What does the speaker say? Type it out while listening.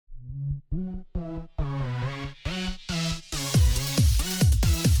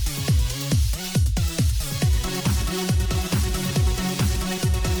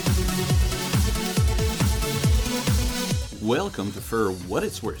welcome to For What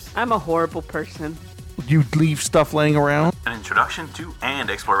It's Worth. I'm a horrible person. You leave stuff laying around? An introduction to and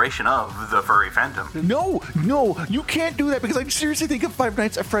exploration of the furry fandom. No, you can't do that because I seriously think of Five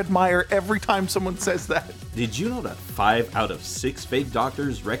Nights at Fred Meyer every time someone says that. Did you know that 5 out of 6 fake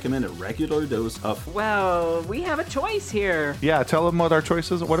doctors recommend a regular dose of... Well, we have a choice here. Yeah, tell them what our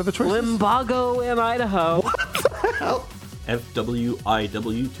choices. What are the choices? Limbago in Idaho. What the hell?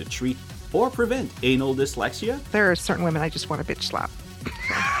 FWIW to treat or prevent anal dyslexia. There are certain women I just want to bitch slap.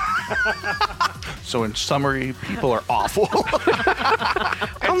 So in summary, people are awful.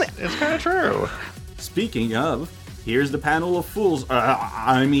 It's kind of true. Speaking of, here's the panel of fools,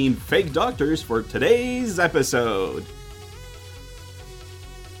 fake doctors for today's episode.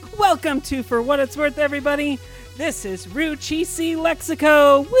 Welcome to For What It's Worth, everybody. This is Ruchisi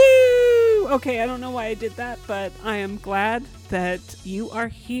Lexico. Woo! Okay, I don't know why I did that, but I am glad that you are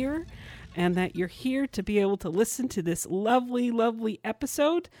here and that you're here to be able to listen to this lovely, lovely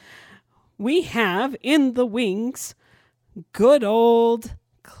episode. We have in the wings good old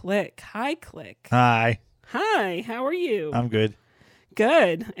Click. Hi, Click. Hi. Hi, how are you? I'm good.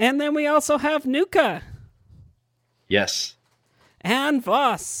 Good. And then we also have Nuka. Yes. And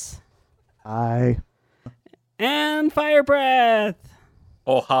Voss. Hi. And Fire Breath.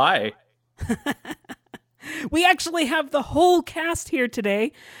 Oh, hi. We actually have the whole cast here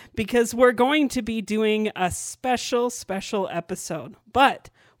today because we're going to be doing a special episode. But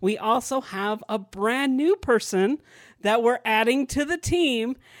we also have a brand new person that we're adding to the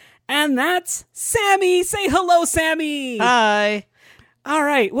team, and that's Sammy. Say hello, Sammy. Hi. All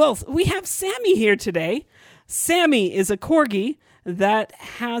right. Well, we have Sammy here today. Sammy is a corgi that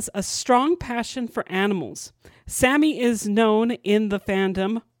has a strong passion for animals. Sammy is known in the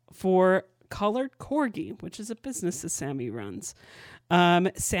fandom for Colored Corgi, which is a business that Sammy runs.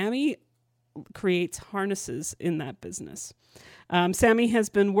 Sammy creates harnesses in that business. Sammy has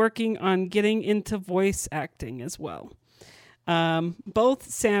been working on getting into voice acting as well.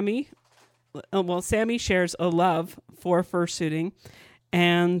 Sammy shares a love for fursuiting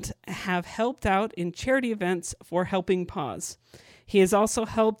and have helped out in charity events for Helping Paws. He has also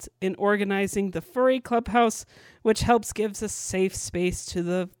helped in organizing the Furry Clubhouse, which helps gives a safe space to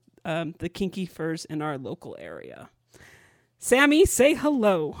the kinky furs in our local area. Sammy, say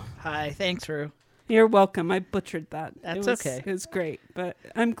hello. Hi. Thanks, Rue. You're welcome. I butchered that. That's okay. It was great, but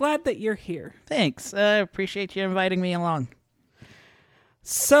I'm glad that you're here. Thanks. I appreciate you inviting me along.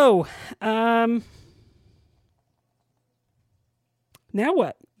 So, now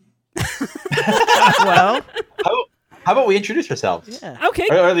what? Well, How about we introduce ourselves? yeah. Okay.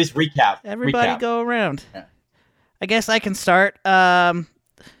 Or at least recap. Everybody go around. Yeah. I guess I can start,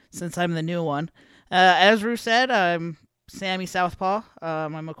 since I'm the new one. As Rue said, I'm Sammy Southpaw.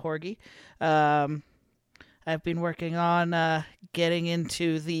 I'm a corgi. I've been working on getting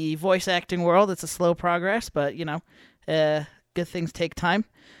into the voice acting world. It's a slow progress, but, good things take time.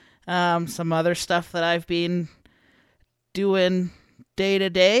 Some other stuff that I've been doing day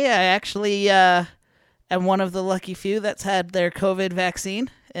to day. I actually am one of the lucky few that's had their COVID vaccine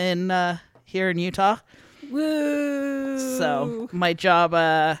here in Utah. Woo! So my job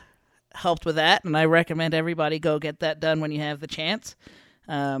helped with that, and I recommend everybody go get that done when you have the chance.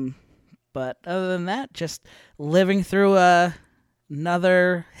 But other than that, just living through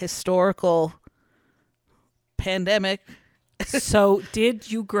another historical pandemic. So,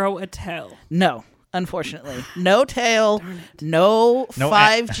 did you grow a tail? No, unfortunately. No tail, no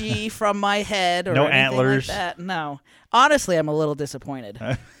 5G from my head or No anything antlers. like that. No. Honestly, I'm a little disappointed.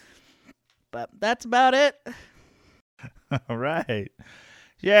 But that's about it. All right.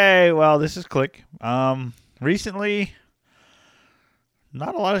 Yay. Well, this is Click. Recently,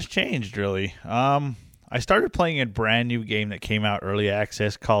 not a lot has changed, really. I started playing a brand new game that came out early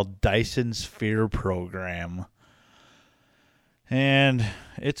access called Dyson Sphere Program. And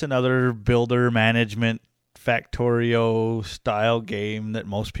it's another builder management Factorio style game that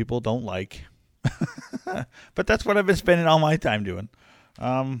most people don't like. But that's what I've been spending all my time doing.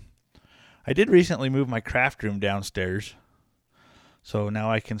 I did recently move my craft room downstairs. So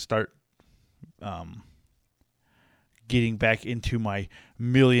now I can start getting back into my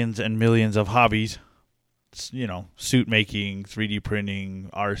millions and millions of hobbies. Suit making, 3D printing,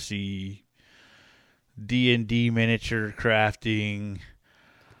 RC, D&D miniature crafting.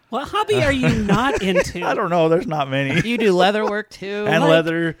 What hobby are you not into? I don't know. There's not many. You do leather work too? And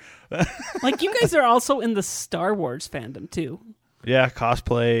leather. Like, you guys are also in the Star Wars fandom, too. Yeah,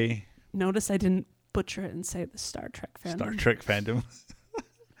 cosplay. Notice I didn't butcher it and say the Star Trek fandom. Star Trek fandom.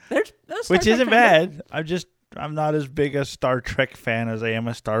 There's Star Which Trek isn't fandom. bad. I'm not as big a Star Trek fan as I am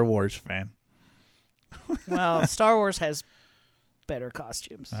a Star Wars fan. Well, Star Wars has better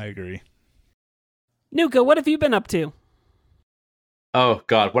costumes. I agree. Nuka, what have you been up to? Oh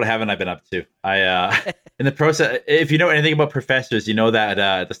God, what haven't I been up to? I in the process. If you know anything about professors, you know that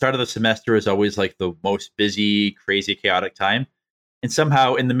at the start of the semester is always like the most busy, crazy, chaotic time. And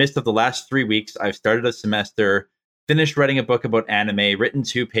somehow, in the midst of the last 3 weeks, I've started a semester, finished writing a book about anime, written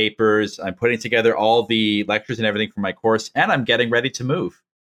 2 papers. I'm putting together all the lectures and everything for my course, and I'm getting ready to move.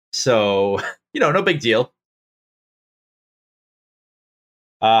 So, no big deal.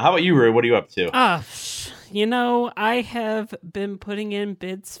 How about you, Rue? What are you up to? I have been putting in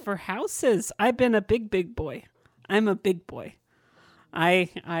bids for houses. I've been a big boy. I'm a big boy.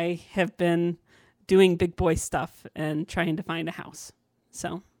 I have been doing big boy stuff and trying to find a house.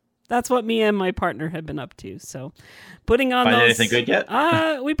 So that's what me and my partner have been up to. So putting on Find those, anything good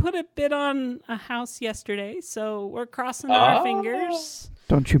yet? We put a bid on a house yesterday, so we're crossing our fingers.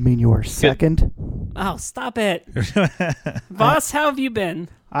 Don't you mean you are second? Oh, stop it. Boss, how have you been?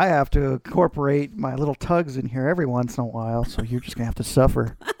 I have to incorporate my little tugs in here every once in a while, so you're just gonna have to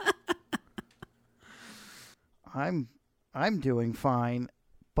suffer. I'm doing fine,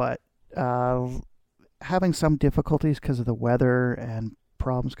 but having some difficulties because of the weather and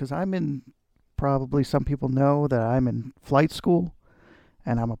problems. Because probably some people know that I'm in flight school,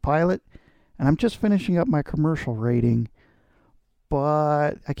 and I'm a pilot, and I'm just finishing up my commercial rating.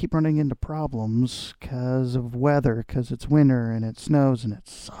 But I keep running into problems because of weather, because it's winter and it snows and it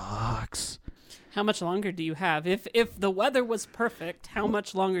sucks. How much longer do you have? If the weather was perfect, how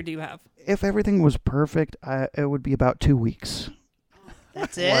much longer do you have? If everything was perfect, it would be about 2 weeks.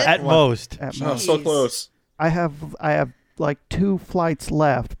 That's it? At most. At Oh, most. so close. I have like 2 flights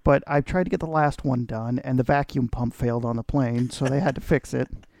left, but I've tried to get the last one done, and the vacuum pump failed on the plane, so they had to fix it.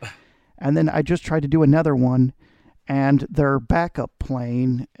 And then I just tried to do another one, and their backup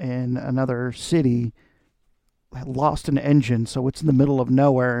plane in another city had lost an engine, so it's in the middle of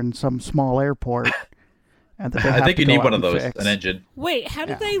nowhere in some small airport. And that they I have think to you go need out one of and those, fix. an engine. Wait, how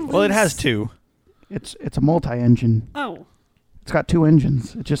did they lose? Well, it has 2. It's a multi-engine. Oh, It's got 2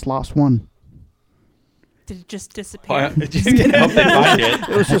 engines. It just lost one. did it just disappear? Hope they find it.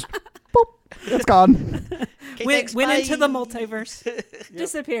 It was just boop. It's gone. Okay, Went thanks, bye. into the multiverse.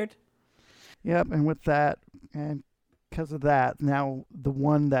 Disappeared. Yep, and with that, and because of that, now the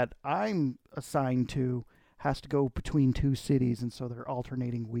one that I'm assigned to has to go between 2 cities, and so they're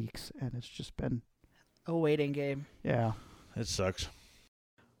alternating weeks, and it's just been, A waiting game. yeah. It sucks.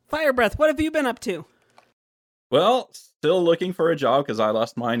 Fire Breath, what have you been up to? Well, still looking for a job because I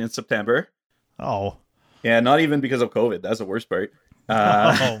lost mine in September. Oh. Yeah, not even because of COVID. That's the worst part.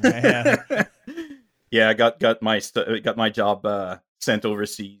 Oh, man. Yeah, I got my job sent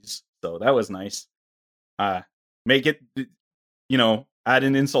overseas, so that was nice. Make it, add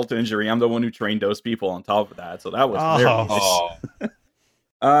an insult to injury. I'm the one who trained those people on top of that, so that was very nice.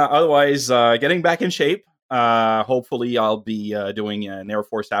 Otherwise, getting back in shape. Hopefully, I'll be doing an Air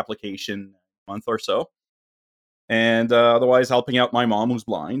Force application month or so, and otherwise helping out my mom who's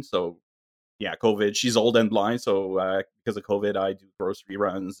blind. So, yeah, COVID. She's old and blind, so because of COVID, I do grocery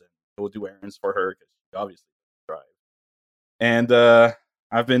runs and go do errands for her because she obviously doesn't drive. And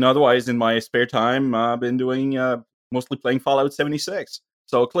I've been otherwise in my spare time. I've been doing mostly playing Fallout 76.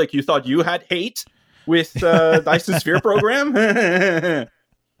 So, Click, you thought you had hate with Dyson Sphere program? That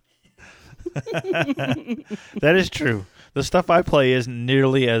is true. The stuff I play isn't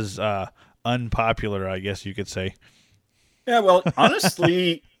nearly as unpopular, I guess you could say. Yeah, well,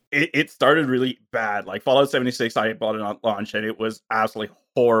 honestly, it started really bad. Like Fallout 76, I bought it on launch, and it was absolutely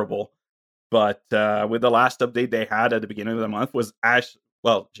horrible. But with the last update they had at the beginning of the month was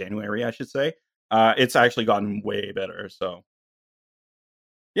January, I should say. It's actually gotten way better. So,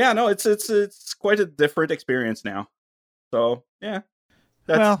 yeah, no, it's quite a different experience now. So, yeah.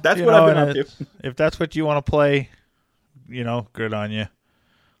 That's what I've been up to. If that's what you want to play, good on you.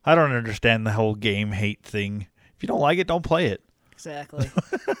 I don't understand the whole game hate thing. If you don't like it, don't play it. Exactly.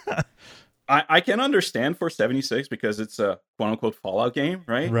 I can understand for 76 because it's a quote-unquote Fallout game,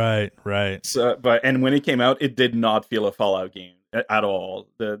 right? Right. So, and when it came out, it did not feel a Fallout game at all.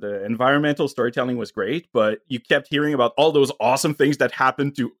 The environmental storytelling was great, but you kept hearing about all those awesome things that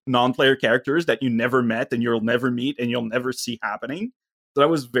happened to non-player characters that you never met and you'll never meet and you'll never see happening. So that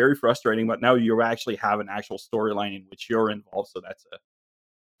was very frustrating, but now you actually have an actual storyline in which you're involved, so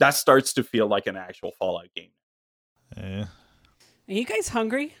that starts to feel like an actual Fallout game. Yeah. Are you guys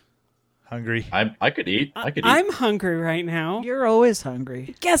hungry? Hungry. I could eat. I'm hungry right now. You're always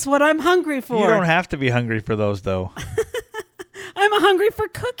hungry. Guess what I'm hungry for? You don't have to be hungry for those, though. I'm hungry for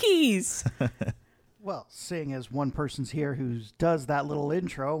cookies. Well, seeing as one person's here who does that little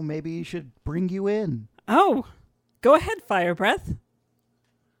intro, maybe he should bring you in. Oh, go ahead, Fire Breath.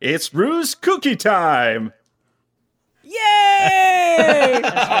 It's Rue's cookie time. Yay! That's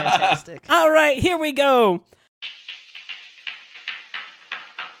fantastic. All right, here we go.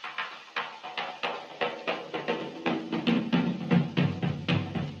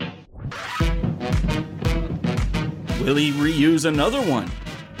 Will he reuse another one?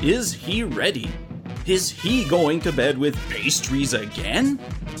 Is he ready? Is he going to bed with pastries again?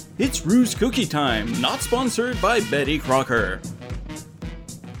 It's Rue's Cookie Time, not sponsored by Betty Crocker.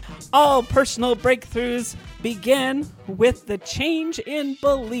 All personal breakthroughs begin with the change in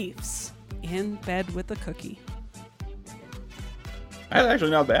beliefs. In bed with a cookie. That's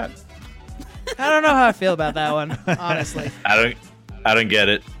actually not bad. I don't know how I feel about that one, honestly. I don't get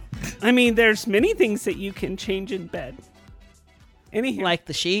it. I mean, there's many things that you can change in bed. Anyhow. Like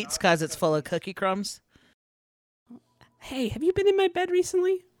the sheets, because it's full of cookie crumbs. Hey, have you been in my bed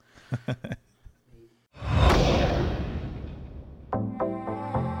recently?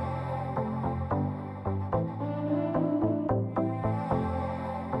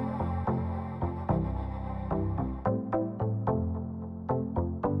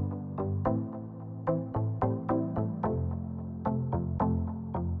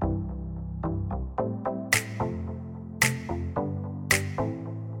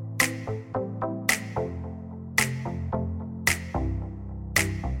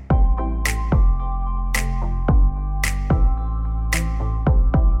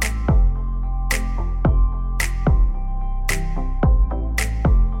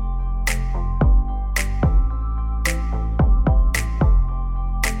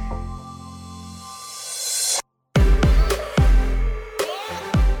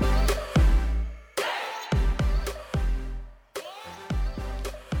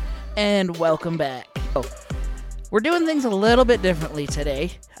 And welcome back. Oh, we're doing things a little bit differently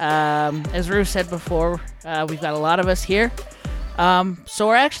today. As Rue said before, we've got a lot of us here. So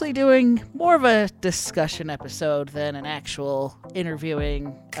we're actually doing more of a discussion episode than an actual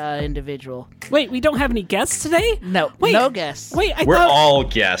interviewing individual. Wait, we don't have any guests today? No, Wait, no guests. Wait, I We're thought... all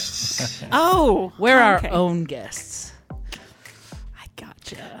guests. Oh, We're okay. our own guests. I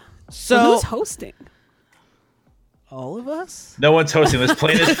gotcha. So So who's hosting? all of us? No one's hosting. This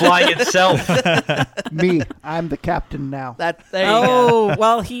plane is flying itself. Me, I'm the captain now. There you go. Oh,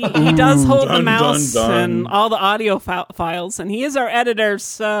 well, he does hold the dun, mouse dun, dun. and all the audio files, and he is our editor,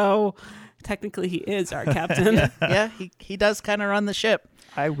 so technically he is our captain. Yeah, he does kind of run the ship.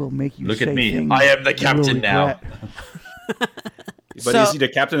 I will make you Look say at me. things I am the you will captain now. regret. But So- is he the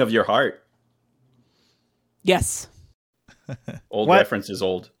captain of your heart? Yes. Old What? reference is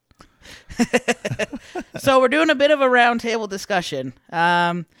old. So we're doing a bit of a roundtable discussion.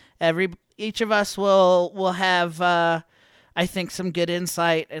 Each of us will have, I think, some good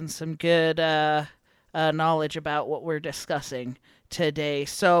insight and some good knowledge about what we're discussing today.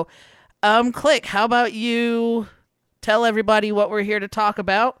 So, Click, how about you tell everybody what we're here to talk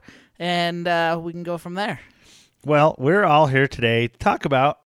about, and we can go from there. Well, we're all here today to talk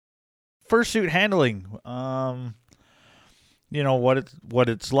about fursuit handling. You know, what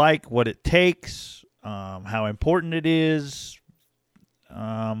it's like, what it takes, how important it is. You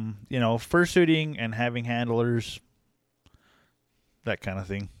know, fursuiting and having handlers, that kind of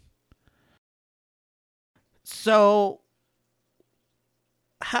thing. So,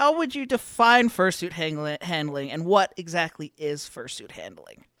 how would you define fursuit handling, and what exactly is fursuit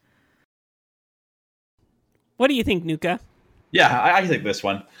handling? What do you think, Nuka? Yeah, I think this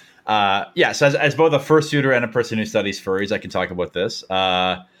one. So as both a fursuiter and a person who studies furries, I can talk about this.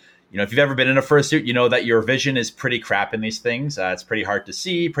 You know, if you've ever been in a fursuit, you know that your vision is pretty crap in these things. It's pretty hard to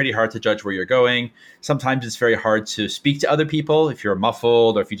see, pretty hard to judge where you're going. Sometimes it's very hard to speak to other people if you're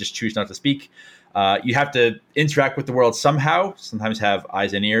muffled or if you just choose not to speak. You have to interact with the world somehow, sometimes have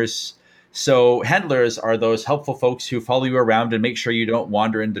eyes and ears. So handlers are those helpful folks who follow you around and make sure you don't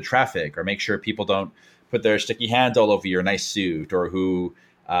wander into traffic, or make sure people don't put their sticky hands all over your nice suit, or who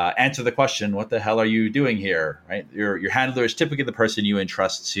answer the question, what the hell are you doing here? Right? Your handler is typically the person you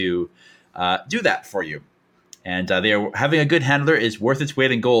entrust to do that for you. And having a good handler is worth its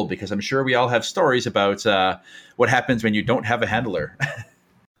weight in gold, because I'm sure we all have stories about what happens when you don't have a handler.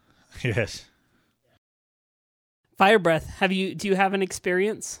 Yes. Fire Breath, do you have an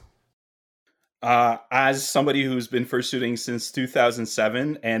experience? As somebody who's been fursuiting since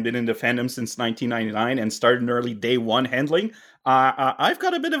 2007 and been in the fandom since 1999 and started in early day one handling, I've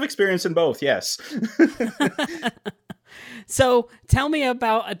got a bit of experience in both, yes. So tell me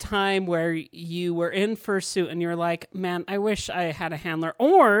about a time where you were in fursuit and you're like, man, I wish I had a handler.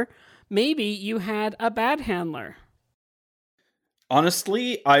 Or maybe you had a bad handler.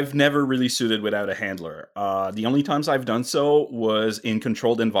 Honestly, I've never really suited without a handler. The only times I've done so was in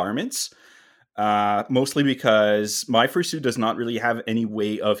controlled environments, mostly because my fursuit does not really have any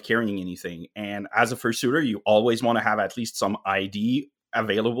way of carrying anything. And as a fursuiter, you always want to have at least some ID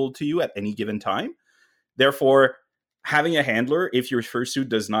available to you at any given time. Therefore, having a handler, if your fursuit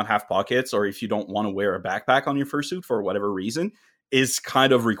does not have pockets, or if you don't want to wear a backpack on your fursuit for whatever reason, is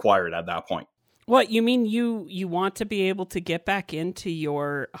kind of required at that point. What, you mean you want to be able to get back into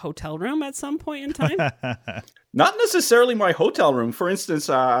your hotel room at some point in time? Not necessarily my hotel room. For instance,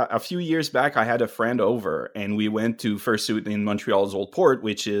 a few years back, I had a friend over, and we went to fursuit in Montreal's Old Port,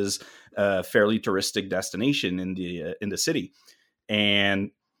 which is a fairly touristic destination in the city.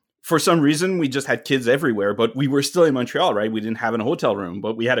 And for some reason, we just had kids everywhere, but we were still in Montreal, right? We didn't have a hotel room,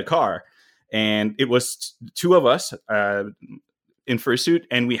 but we had a car, and it was two of us in fursuit,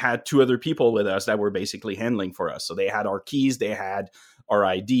 and we had two other people with us that were basically handling for us. So they had our keys, they had our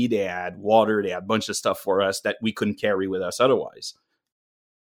ID, they had water, they had a bunch of stuff for us that we couldn't carry with us otherwise.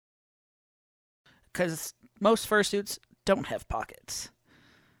 Because most fursuits don't have pockets.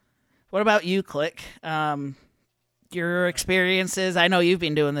 What about you, Click? Your experiences? I know you've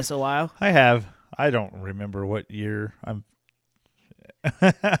been doing this a while. I have. I don't remember what year I'm.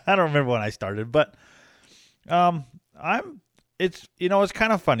 I don't remember when I started, but It's it's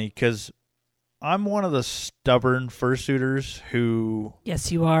kind of funny because I'm one of the stubborn fursuiters who.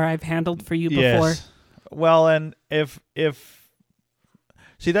 Yes, you are. I've handled for you before. Yes. Well, and if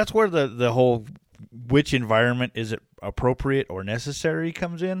see, that's where the whole which environment is it appropriate or necessary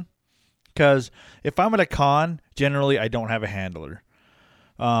comes in. Because if I'm at a con, generally I don't have a handler.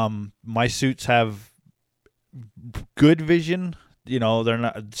 My suits have good vision. They're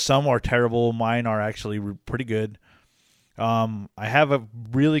not. Some are terrible. Mine are actually pretty good. I have a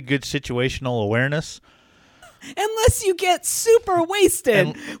really good situational awareness. Unless you get super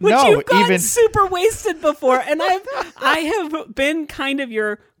wasted, which no, you've gotten even super wasted before, and I have been kind of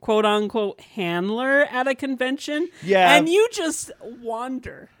your quote unquote handler at a convention, Yeah. and you just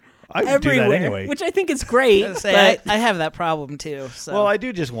wander I everywhere, do that anyway. which I think is great. I But have that problem too. So. Well, I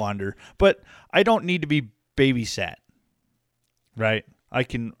do just wander, but I don't need to be babysat. Right? I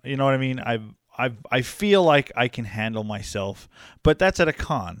can, you know what I mean? I feel like I can handle myself, but that's at a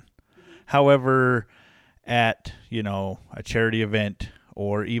con. However, at, a charity event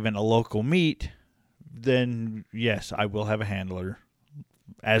or even a local meet, then yes, I will have a handler.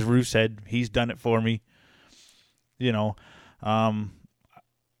 As Rue said, he's done it for me. I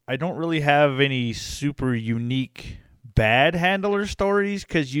don't really have any super unique bad handler stories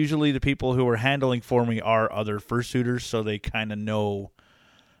because usually the people who are handling for me are other fursuiters, so they kind of know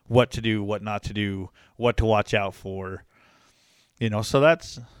what to do, what not to do, what to watch out for. So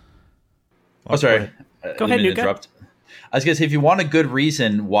that's... Oh, sorry. Go ahead, Nuka. Interrupt. I was going to say, if you want a good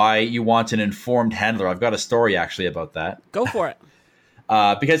reason why you want an informed handler, I've got a story actually about that. Go for it.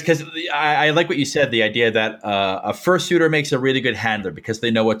 Because I like what you said, the idea that a fursuiter makes a really good handler because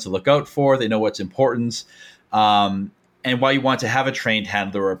they know what to look out for, they know what's important, and why you want to have a trained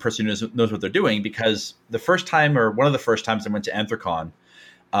handler or a person who knows what they're doing. Because the first time, or one of the first times I went to Anthrocon,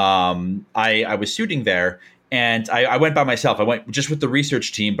 I was suiting there, and I went by myself. I went just with the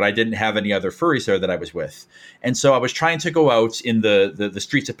research team, but I didn't have any other furries there that I was with. And so I was trying to go out in the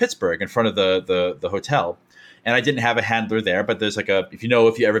streets of Pittsburgh in front of the hotel. And I didn't have a handler there, but there's if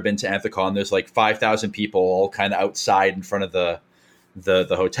you've ever been to Anthrocon, there's 5,000 people all kind of outside in front of the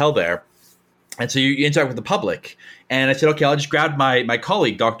hotel there. And so you interact with the public. And I said, okay, I'll just grab my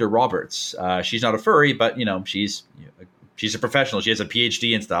colleague, Dr. Roberts. She's not a furry, but she's a professional. She has a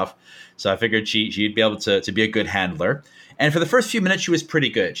PhD and stuff. So I figured she'd be able to be a good handler. And for the first few minutes, she was pretty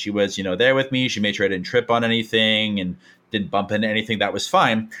good. She was, there with me. She made sure I didn't trip on anything and didn't bump into anything. That was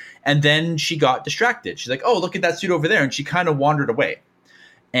fine. And then she got distracted. She's like, oh, look at that suit over there. And she kind of wandered away.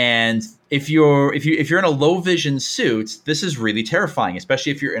 And if you're in a low vision suit, this is really terrifying,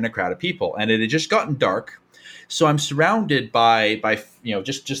 especially if you're in a crowd of people. And it had just gotten dark. So I'm surrounded by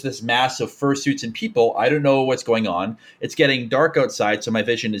just this mass of fursuits and people. I don't know what's going on. It's getting dark outside, so my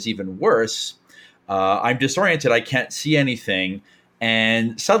vision is even worse. I'm disoriented. I can't see anything.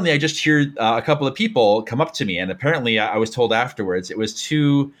 And suddenly I just hear a couple of people come up to me. And apparently I was told afterwards it was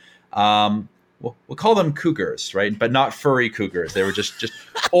two, we'll call them cougars, right? But not furry cougars. They were just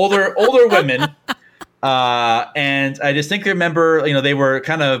older women. And I distinctly remember, they were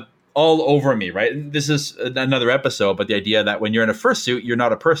kind of all over me, right? This is another episode, but the idea that when you're in a fursuit, you're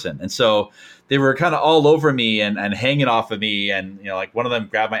not a person. And so they were kind of all over me and hanging off of me. And, one of them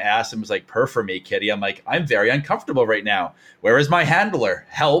grabbed my ass and was like, purr for me, kitty. I'm like, I'm very uncomfortable right now. Where is my handler?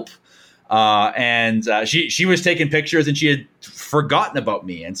 Help. and she was taking pictures and she had forgotten about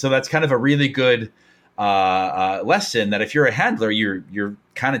me. And so that's kind of a really good lesson that if you're a handler, you're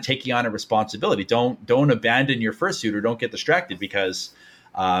kind of taking on a responsibility. Don't abandon your fursuit or don't get distracted, because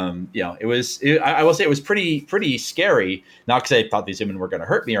I will say it was pretty scary. Not because I thought these women were going to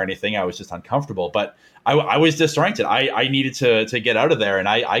hurt me or anything. I was just uncomfortable, but I was disoriented. I needed to get out of there, and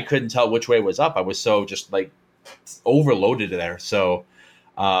I couldn't tell which way was up. I was so just like overloaded there. So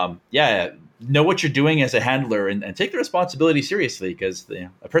know what you're doing as a handler and take the responsibility seriously, because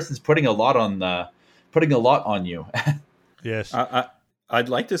a person's putting a lot on you. Yes. I'd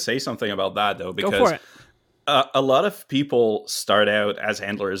like to say something about that, though, Go for because it. a lot of people start out as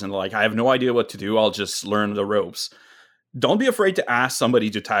handlers and like, I have no idea what to do. I'll just learn the ropes. Don't be afraid to ask somebody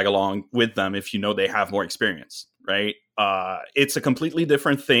to tag along with them if you know they have more experience, right? It's a completely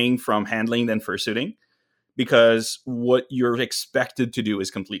different thing from handling than fursuiting, because what you're expected to do is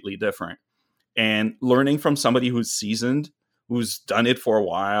completely different. And learning from somebody who's seasoned, who's done it for a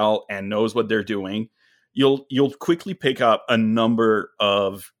while and knows what they're doing, you'll quickly pick up a number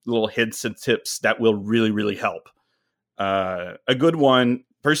of little hints and tips that will really, really help. A good one,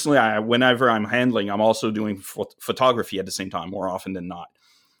 personally, whenever I'm handling, I'm also doing photography at the same time, more often than not.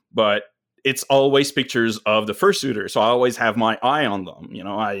 But it's always pictures of the fursuiter, so I always have my eye on them.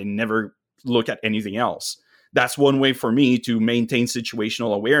 I never look at anything else. That's one way for me to maintain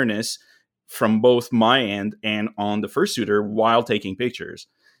situational awareness from both my end and on the fursuiter while taking pictures.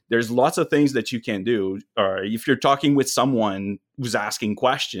 There's lots of things that you can do. Or if you're talking with someone who's asking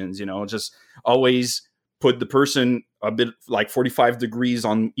questions, just always put the person a bit like 45 degrees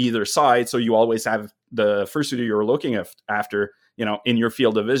on either side, so you always have the fursuiter you're looking after, in your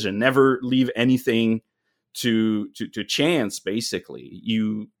field of vision. Never leave anything to chance, basically.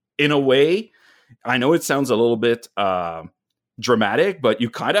 You, in a way, I know it sounds a little bit dramatic, but you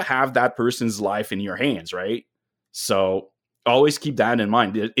kind of have that person's life in your hands, right? So always keep that in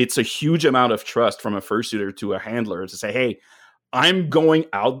mind. It's a huge amount of trust from a fursuiter to a handler to say, hey, I'm going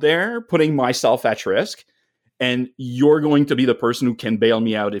out there putting myself at risk, and you're going to be the person who can bail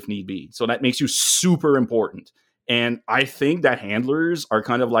me out if need be. So that makes you super important. And I think that handlers are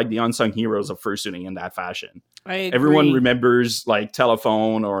kind of like the unsung heroes of fursuiting in that fashion. I agree. Everyone remembers like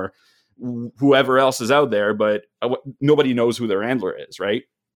Telephone or whoever else is out there, but nobody knows who their handler is, right?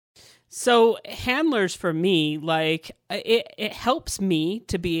 So handlers for me, like it helps me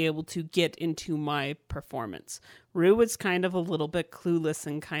to be able to get into my performance. Rue is kind of a little bit clueless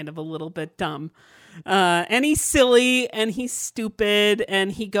and kind of a little bit dumb. And he's silly and he's stupid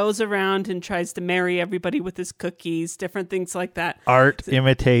and he goes around and tries to marry everybody with his cookies, different things like that. Art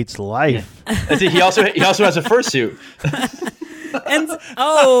imitates life. He also has a fursuit. And ouch!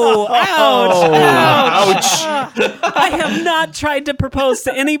 I have not tried to propose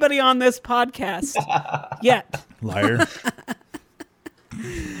to anybody on this podcast yet. Liar.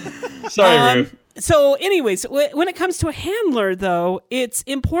 Sorry, Rue. So anyways, when it comes to a handler, though, it's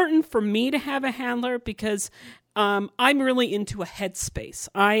important for me to have a handler because I'm really into a headspace.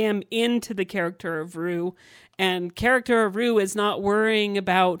 I am into the character of Rue, and character of Rue is not worrying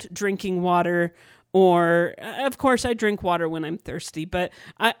about drinking water. Or, of course, I drink water when I'm thirsty, but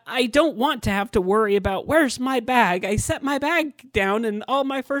I don't want to have to worry about where's my bag. I set my bag down and all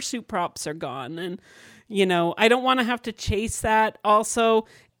my fursuit props are gone. And, I don't want to have to chase that. Also,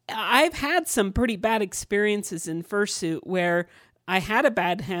 I've had some pretty bad experiences in fursuit where I had a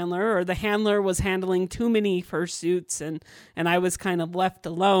bad handler or the handler was handling too many fursuits and I was kind of left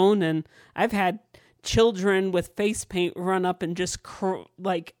alone. And I've had children with face paint run up and just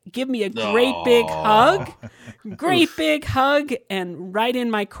give me a great big hug and right in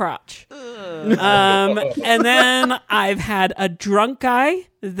my crotch. And then I've had a drunk guy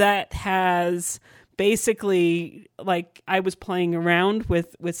that has basically, like, I was playing around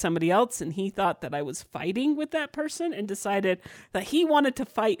with somebody else and he thought that I was fighting with that person and decided that he wanted to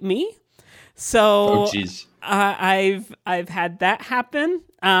fight me. So I've had that happen.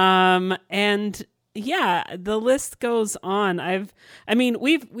 And yeah, the list goes on.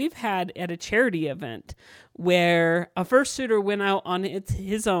 We've had at a charity event where a fursuiter went out on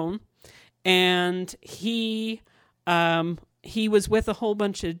his own, and he was with a whole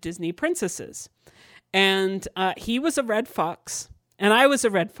bunch of Disney princesses, and he was a red fox, and I was a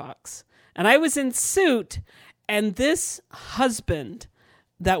red fox, and I was in suit, and this husband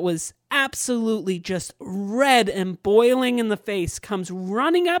that was absolutely just red and boiling in the face comes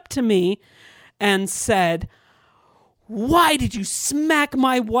running up to me and said, "Why did you smack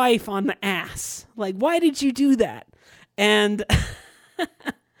my wife on the ass? Like, why did you do that?" And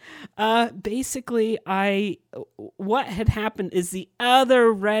Basically, what had happened is the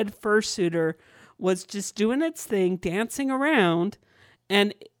other red fursuiter was just doing its thing, dancing around,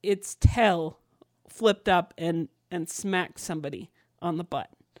 and its tail flipped up and smacked somebody on the butt.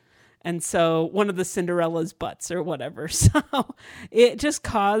 And so one of the Cinderella's butts or whatever. So it just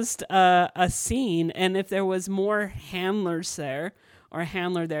caused a scene. And if there was more handlers there or a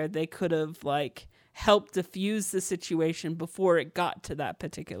handler there, they could have like helped diffuse the situation before it got to that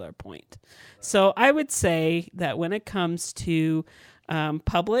particular point. So I would say that when it comes to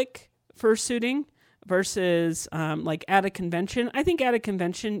public fursuiting versus like at a convention, I think at a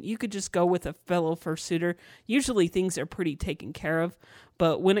convention you could just go with a fellow fursuiter. Usually things are pretty taken care of.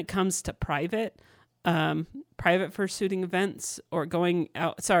 But when it comes to private fursuiting events or going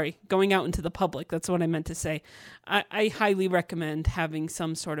out into the public, that's what I meant to say. I highly recommend having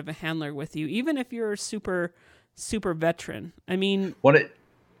some sort of a handler with you, even if you're a super, super veteran. I mean, Go ahead.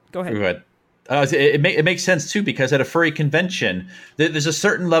 Go ahead. It makes sense too, because at a furry convention, there's a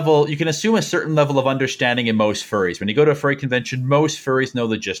certain level, you can assume a certain level of understanding in most furries. When you go to a furry convention, most furries know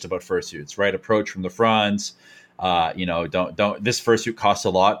the gist about fursuits, right? Approach from the front. Don't this fursuit costs a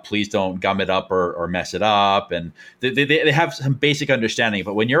lot. Please don't gum it up or mess it up. And they have some basic understanding.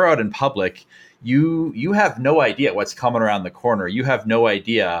 But when you're out in public, you have no idea what's coming around the corner. You have no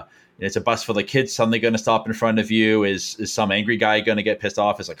idea. It's a bus full of kids suddenly going to stop in front of you. Is some angry guy going to get pissed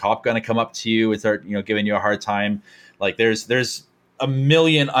off? Is a cop going to come up to you and start giving you a hard time? Like there's a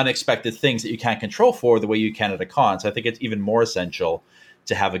million unexpected things that you can't control for the way you can at a con. So I think it's even more essential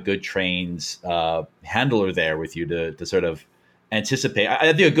to have a good trained handler there with you to sort of anticipate.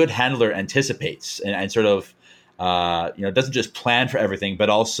 I think a good handler anticipates and sort of doesn't just plan for everything, but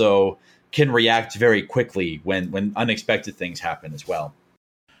also can react very quickly when unexpected things happen as well.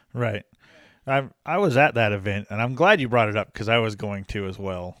 Right. I was at that event, and I'm glad you brought it up because I was going to as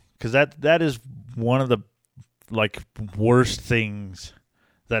well. Because that is one of the worst things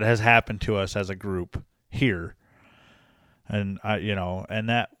that has happened to us as a group here. And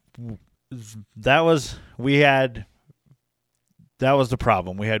that was the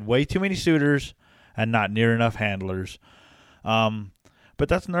problem. We had way too many suitors and not near enough handlers. But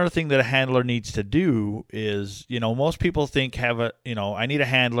that's another thing that a handler needs to do is, most people think I need a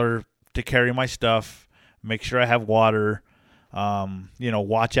handler to carry my stuff, make sure I have water,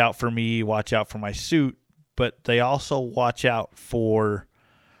 watch out for me, watch out for my suit. But they also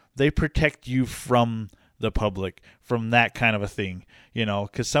they protect you from the public, from that kind of a thing,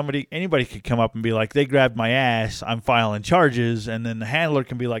 because anybody could come up and be like, they grabbed my ass, I'm filing charges, and then the handler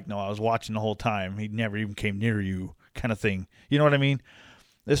can be like, no, I was watching the whole time, he never even came near you, kind of thing. You know what I mean?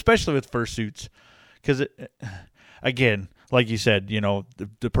 Especially with fursuits, because again, like you said,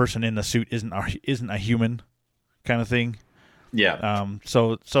 the person in the suit isn't a human, kind of thing. Yeah.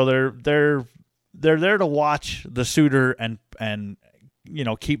 So they're there to watch the suitor and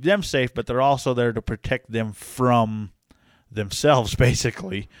keep them safe, but they're also there to protect them from themselves,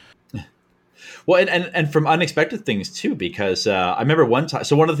 basically. Well, and from unexpected things too, because I remember one time.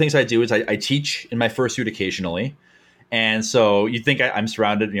 So one of the things I do is I teach in my fursuit occasionally, and so you think I'm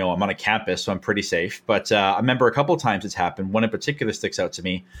surrounded. I'm on a campus, so I'm pretty safe. But I remember a couple of times it's happened. One in particular sticks out to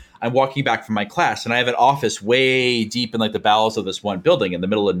me. I'm walking back from my class, and I have an office way deep in the bowels of this one building in the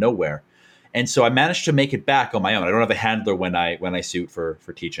middle of nowhere. And so I managed to make it back on my own. I don't have a handler when I suit for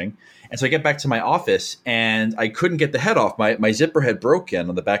teaching. And so I get back to my office and I couldn't get the head off. My zipper had broken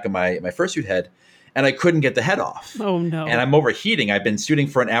on the back of my fursuit head, and I couldn't get the head off. Oh no. And I'm overheating. I've been suiting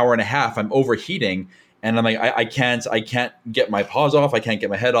for an hour and a half. I'm overheating. And I'm like, I can't get my paws off. I can't get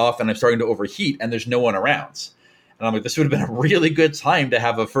my head off. And I'm starting to overheat and there's no one around. And I'm like, this would have been a really good time to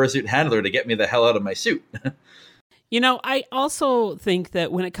have a fursuit handler to get me the hell out of my suit. I also think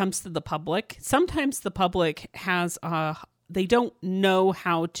that when it comes to the public, sometimes the public they don't know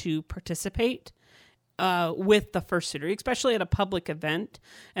how to participate with the fursuiter, especially at a public event.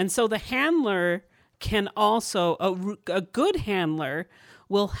 And so the handler can also, a good handler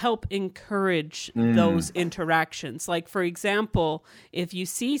will help encourage those interactions. Like, for example, if you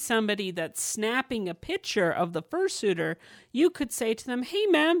see somebody that's snapping a picture of the fursuiter, you could say to them, hey,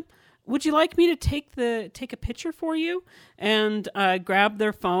 ma'am, would you like me to take a picture for you? And grab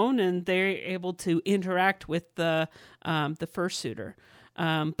their phone, and they're able to interact with the fursuiter.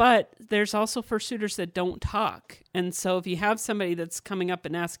 But there's also fursuiters that don't talk. And so if you have somebody that's coming up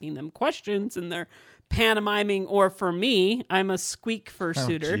and asking them questions and they're pantomiming, or for me, I'm a squeak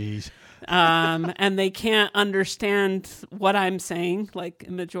fursuiter. Oh, and they can't understand what I'm saying, like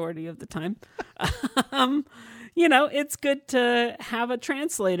a majority of the time. It's good to have a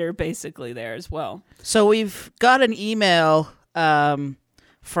translator basically there as well. So we've got an email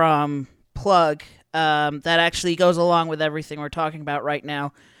from Plug that actually goes along with everything we're talking about right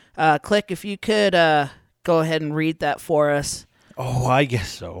now. Click, if you could go ahead and read that for us. Oh, I guess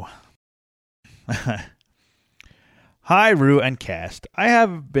so. Hi, Rue and cast. I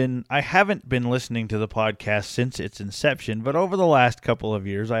haven't been listening to the podcast since its inception, but over the last couple of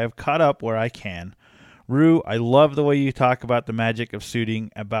years, I have caught up where I can. Rue, I love the way you talk about the magic of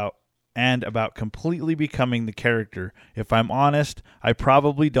suiting about completely becoming the character. If I'm honest, I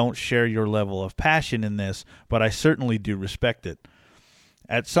probably don't share your level of passion in this, but I certainly do respect it.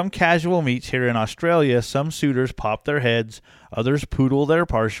 At some casual meets here in Australia, some suitors pop their heads, others poodle their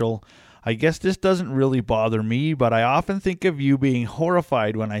partial. I guess this doesn't really bother me, but I often think of you being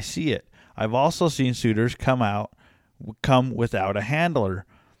horrified when I see it. I've also seen suitors come without a handler.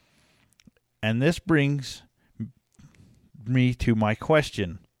 And this brings me to my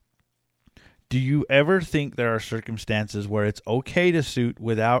question. Do you ever think there are circumstances where it's okay to suit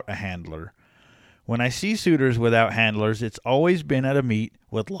without a handler? When I see suitors without handlers, it's always been at a meet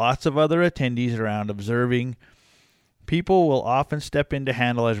with lots of other attendees around observing. People will often step in to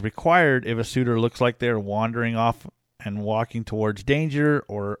handle as required if a suitor looks like they're wandering off and walking towards danger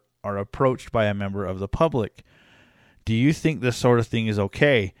or are approached by a member of the public. Do you think this sort of thing is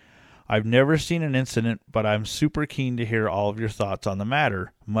okay? I've never seen an incident, but I'm super keen to hear all of your thoughts on the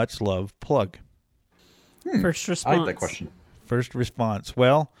matter. Much love, Plug. First response. I like that question. First response.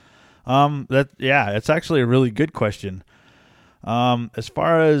 Well, it's actually a really good question. As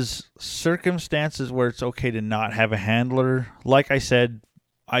far as circumstances where it's okay to not have a handler, like I said,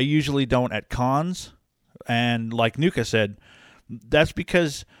 I usually don't at cons. And like Nuka said, that's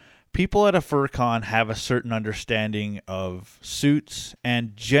because people at a fur con have a certain understanding of suits.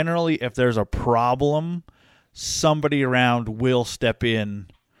 And generally, if there's a problem, somebody around will step in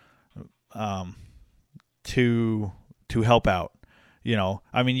to help out. You know,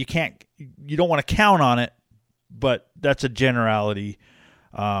 I mean, you don't want to count on it, but that's a generality.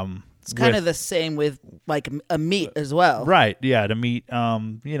 It's kind of the same with like a meet as well. Right, yeah, to meet,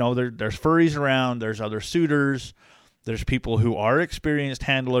 there's furries around, there's other suitors, there's people who are experienced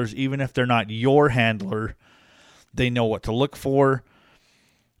handlers, even if they're not your handler, they know what to look for.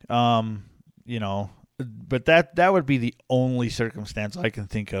 But that would be the only circumstance I can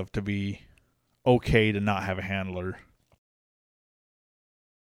think of to be okay to not have a handler.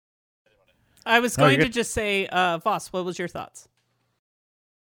 I was going to just say, Voss, what was your thoughts?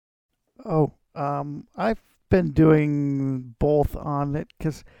 I've been doing both on it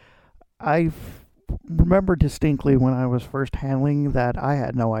because I remember distinctly when I was first handling that I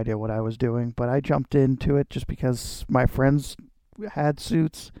had no idea what I was doing, but I jumped into it just because my friends had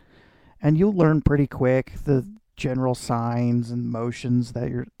suits, and you learn pretty quick the general signs and motions that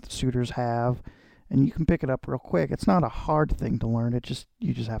your suitors have, and you can pick it up real quick. It's not a hard thing to learn.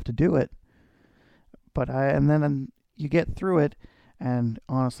 You just have to do it. And then you get through it, and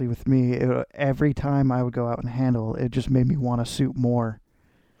honestly, with me, every time I would go out and handle, it just made me want to suit more.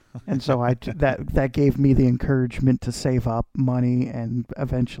 And so that gave me the encouragement to save up money and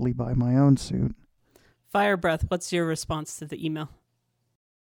eventually buy my own suit. Fire Breath, what's your response to the email?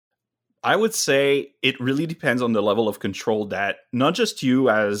 I would say it really depends on the level of control that not just you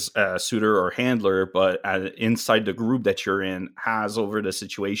as a suitor or handler, but inside the group that you're in has over the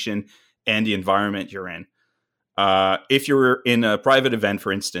situation and the environment you're in. If you're in a private event,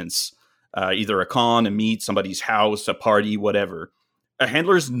 for instance, either a con, a meet, somebody's house, a party, whatever, a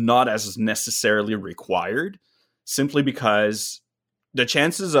handler is not as necessarily required, simply because the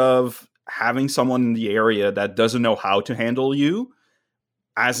chances of having someone in the area that doesn't know how to handle you,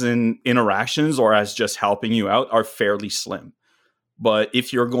 as in interactions or as just helping you out, are fairly slim. But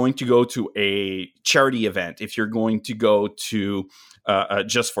if you're going to go to a charity event, if you're going to go to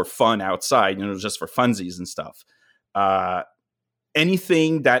just for fun outside, just for funsies and stuff,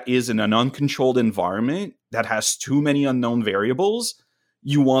 anything that is in an uncontrolled environment that has too many unknown variables,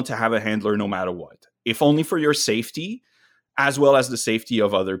 you want to have a handler no matter what, if only for your safety, as well as the safety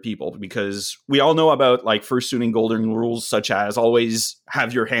of other people, because we all know about like fursuiting golden rules, such as always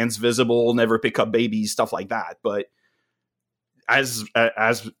have your hands visible, never pick up babies, stuff like that. But as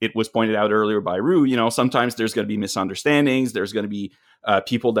it was pointed out earlier by Rue, sometimes there's going to be misunderstandings. There's going to be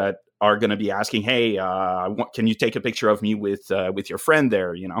people that are going to be asking, "Hey, can you take a picture of me with your friend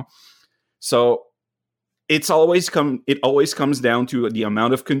there?" So it always comes down to the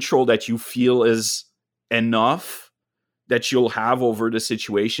amount of control that you feel is enough that you'll have over the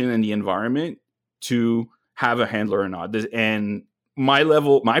situation and the environment to have a handler or not. And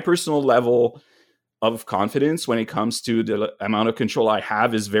my personal level of confidence when it comes to the amount of control I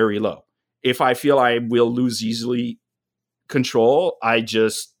have is very low. If I feel I will lose easily control, I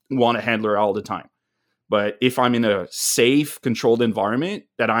just want a handler all the time. But if I'm in a safe, controlled environment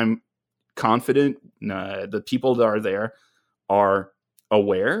that I'm confident the people that are there are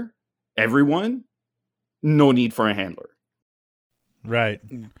aware, everyone, no need for a handler. Right.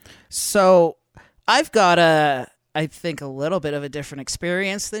 So I've got I think a little bit of a different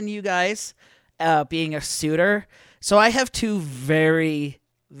experience than you guys, being a suitor. So I have two very,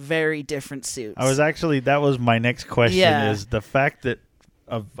 very different suits. That was my next question, is the fact that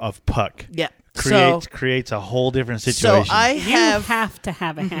of Puck. Yeah. Creates a whole different situation. So I You have to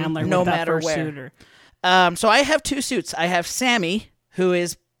have a handler no with that matter first where. shooter. So I have two suits. I have Sammy, who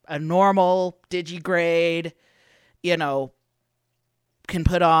is a normal digigrade, can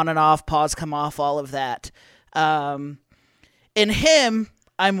put on and off, paws come off, all of that. In him,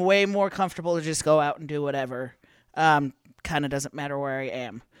 I'm way more comfortable to just go out and do whatever. Kind of doesn't matter where I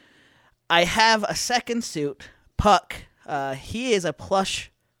am. I have a second suit, Puck. He is a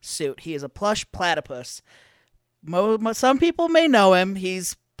plush suit. He is a plush platypus. Some people may know him.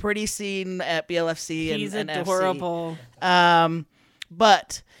 He's pretty seen at BLFC He's and adorable. FC.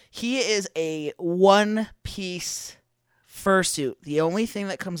 But he is a one-piece fursuit. The only thing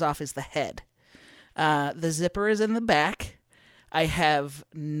that comes off is the head. The zipper is in the back. I have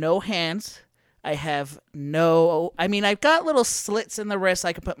no hands. I've got little slits in the wrist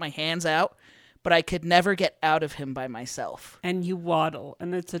I can put my hands out, but I could never get out of him by myself. And you waddle,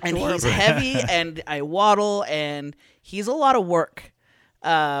 and it's adorable. And he's heavy, and I waddle, and he's a lot of work.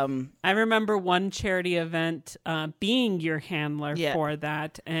 I remember one charity event being your handler Yeah. for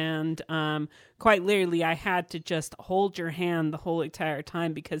that, and quite literally, I had to just hold your hand the whole entire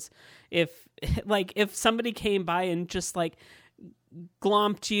time, because if somebody came by and just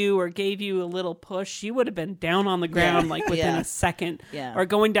glomped you or gave you a little push, you would have been down on the ground within a second. Yeah. Or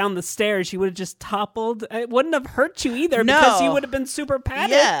going down the stairs, you would have just toppled. It wouldn't have hurt you either, No. because you would have been super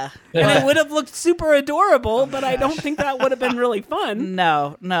padded. Yeah. And it would have looked super adorable, but I don't think that would have been really fun.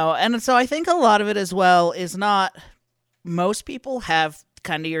 No. And so I think a lot of it as well is not, most people have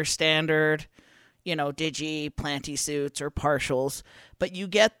kind of your standard, digi, planty suits or partials, but you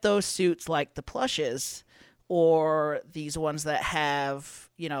get those suits like the plushes or these ones that have,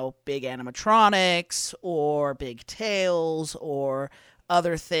 big animatronics or big tails or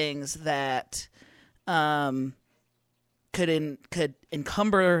other things that could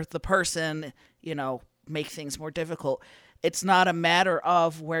encumber the person, make things more difficult. It's not a matter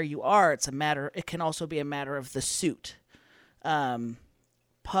of where you are. It can also be a matter of the suit.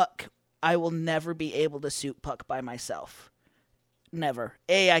 Puck, I will never be able to suit Puck by myself. Never.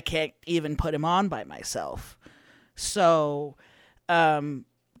 I can't even put him on by myself. So,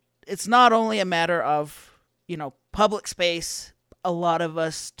 it's not only a matter of, public space. A lot of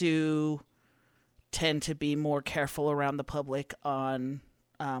us do tend to be more careful around the public on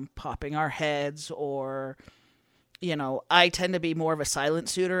popping our heads, or, I tend to be more of a silent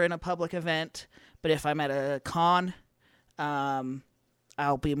suitor in a public event. But if I'm at a con,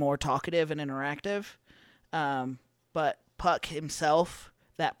 I'll be more talkative and interactive. But Puck himself,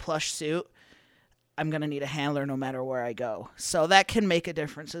 that plush suit, I'm going to need a handler no matter where I go. So that can make a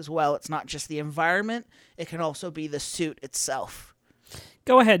difference as well. It's not just the environment. It can also be the suit itself.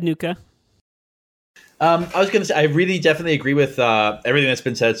 Go ahead, Nuka. I was going to say, I really definitely agree with everything that's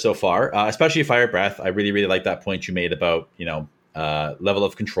been said so far, especially Fire Breath. I really, really like that point you made about, level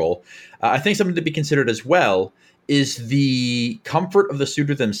of control. I think something to be considered as well is the comfort of the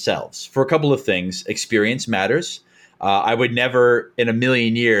suitor themselves. For a couple of things, experience matters. I would never in a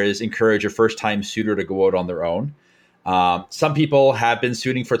million years encourage a first-time suitor to go out on their own. Some people have been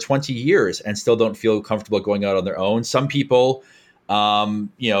suiting for 20 years and still don't feel comfortable going out on their own. Some people, there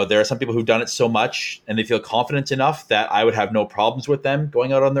are some people who've done it so much and they feel confident enough that I would have no problems with them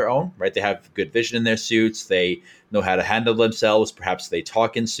going out on their own, right? They have good vision in their suits. They know how to handle themselves. Perhaps they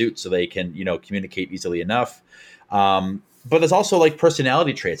talk in suits so they can, communicate easily enough. But there's also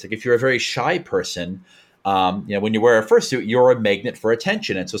personality traits. If you're a very shy person, when you wear a fursuit, you're a magnet for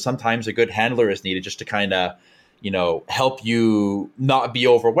attention. And so sometimes a good handler is needed just to kind of, help you not be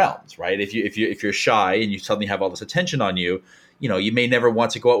overwhelmed, right? If you're shy and you suddenly have all this attention on you, you may never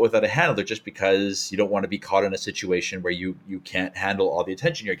want to go out without a handler just because you don't want to be caught in a situation where you can't handle all the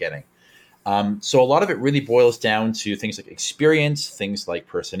attention you're getting. So a lot of it really boils down to things like experience, things like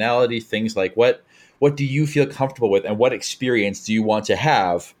personality, things like what do you feel comfortable with and what experience do you want to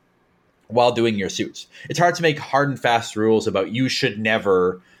have while doing your suits. It's hard to make hard and fast rules about you should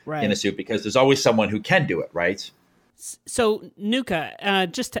never in a suit because there's always someone who can do it, right? So, Nuka,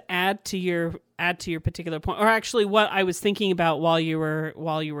 just to add to your add to your particular point, or actually what I was thinking about while you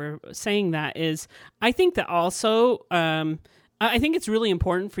were saying that is, I think that also, I think it's really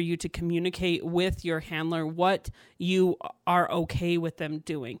important for you to communicate with your handler what you are okay with them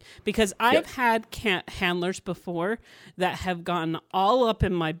doing. Because I've had handlers before that have gone all up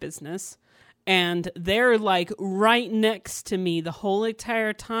in my business, and they're like right next to me the whole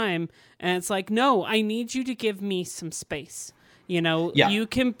entire time. And it's like, no, I need you to give me some space. You know, you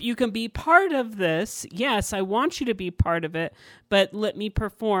can be part of this. Yes, I want you to be part of it, but let me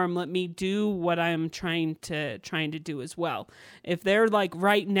perform. Let me do what I'm trying to do as well. If they're like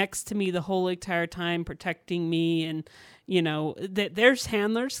right next to me the whole entire time, protecting me, and you know, there's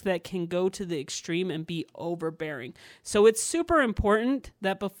handlers that can go to the extreme and be overbearing. So it's super important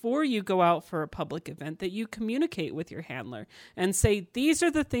that before you go out for a public event that you communicate with your handler and say, these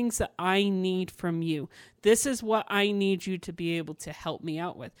are the things that I need from you. This is what I need you to be able to help me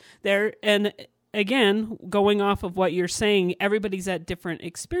out with. And again, going off of what you're saying, everybody's at different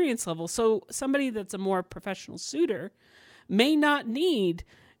experience levels. So somebody that's a more professional suitor may not need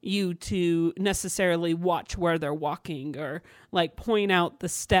you to necessarily watch where they're walking or like point out the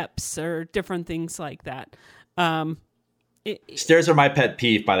steps or different things like that. Stairs are my pet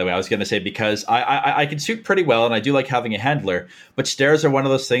peeve, by the way. I was going to say, because I can suit pretty well and I do like having a handler, but stairs are one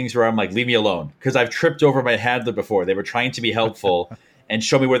of those things where I'm like, leave me alone, because I've tripped over my handler before. They were trying to be helpful and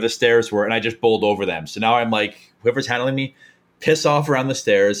show me where the stairs were, and I just bowled over them. So now I'm like, whoever's handling me, piss off around the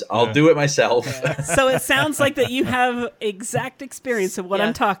stairs. I'll do it myself. So it sounds like that you have exact experience of what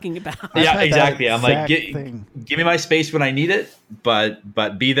I'm talking about. Yeah, exactly. I'm like, give me my space when I need it,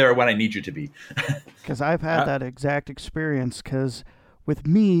 but be there when I need you to be. Because I've had that exact experience, because with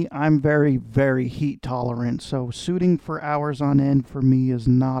me, I'm very, very heat tolerant. So suiting for hours on end for me is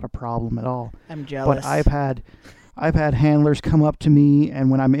not a problem at all. I'm jealous. But I've had handlers come up to me,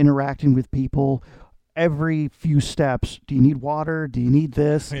 and when I'm interacting with people, every few steps, do you need water? Do you need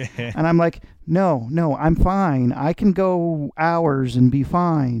this? And I'm like, no, I'm fine. I can go hours and be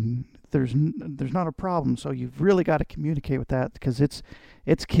fine. There's not a problem. So you've really got to communicate with that, because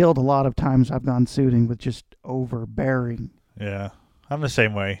it's killed a lot of times I've gone suiting with just overbearing. Yeah, I'm the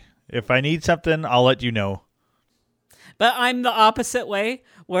same way. If I need something, I'll let you know. But I'm the opposite way,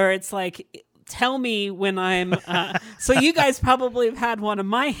 where it's like, tell me when I'm so you guys probably have had one of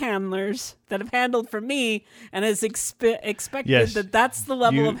my handlers that have handled for me and has expected that that's the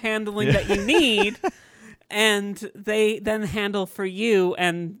level of handling that you need, and they then handle for you,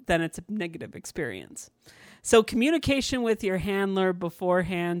 and then it's a negative experience. So communication with your handler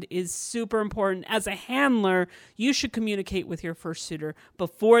beforehand is super important. As a handler, you should communicate with your first suitor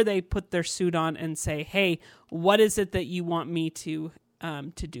before they put their suit on and say, hey, what is it that you want me to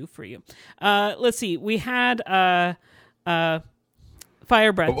do for you? Let's see. We had Fire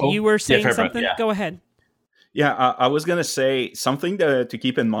Breath. You were saying something? Breath, yeah. Go ahead. Yeah, I was going to say something to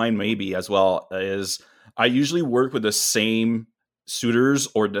keep in mind maybe as well is I usually work with the same suitors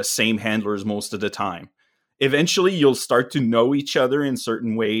or the same handlers most of the time. Eventually, you'll start to know each other in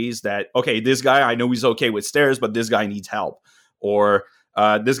certain ways that, okay, this guy, I know he's okay with stairs, but this guy needs help. Or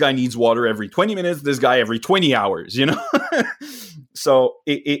this guy needs water every 20 minutes, this guy every 20 hours, you know? So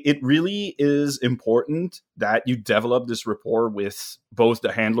it really is important that you develop this rapport with both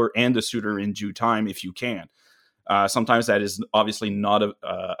the handler and the suitor in due time if you can. Sometimes that is obviously not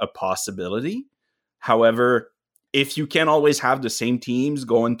a possibility. However, if you can always have the same teams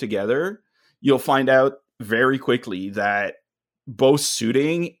going together, you'll find out very quickly that both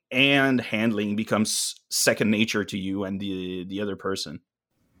suiting and handling becomes second nature to you and the other person.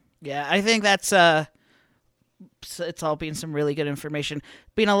 Yeah, I think that's it's all been some really good information.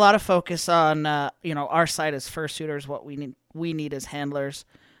 Been a lot of focus on our side as first suitors, what we need as handlers.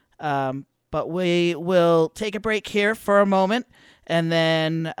 But we will take a break here for a moment, and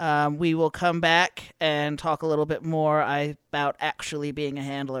then we will come back and talk a little bit more about actually being a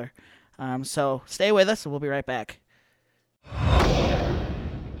handler. So stay with us, and we'll be right back.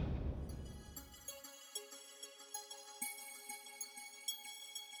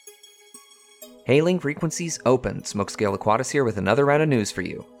 Hailing Frequencies Open. Smokescale Aquatis here with another round of news for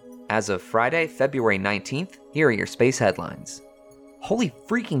you. As of Friday, February 19th, here are your space headlines. Holy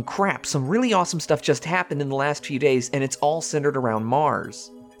freaking crap, some really awesome stuff just happened in the last few days, and it's all centered around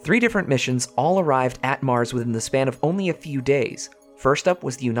Mars. 3 different missions all arrived at Mars within the span of only a few days. First up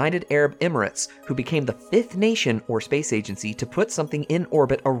was the United Arab Emirates, who became the 5th nation or space agency to put something in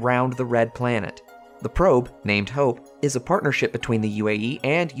orbit around the red planet. The probe, named Hope, is a partnership between the UAE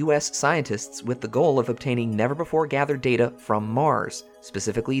and US scientists with the goal of obtaining never-before-gathered data from Mars,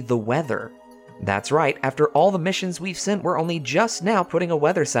 specifically the weather. That's right, after all the missions we've sent, we're only just now putting a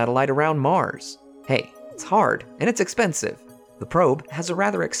weather satellite around Mars. Hey, it's hard, and it's expensive. The probe has a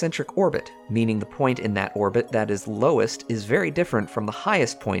rather eccentric orbit, meaning the point in that orbit that is lowest is very different from the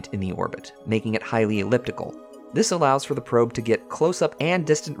highest point in the orbit, making it highly elliptical. This allows for the probe to get close-up and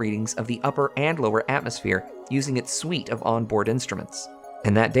distant readings of the upper and lower atmosphere using its suite of onboard instruments.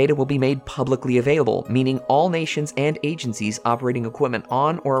 And that data will be made publicly available, meaning all nations and agencies operating equipment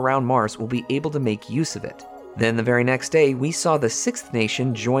on or around Mars will be able to make use of it. Then the very next day, we saw the sixth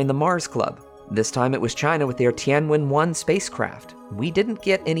nation join the Mars Club. This time it was China with their Tianwen-1 spacecraft. We didn't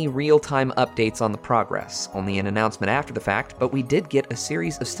get any real-time updates on the progress, only an announcement after the fact, but we did get a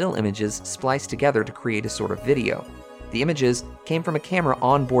series of still images spliced together to create a sort of video. The images came from a camera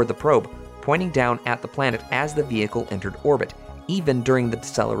on board the probe, pointing down at the planet as the vehicle entered orbit, even during the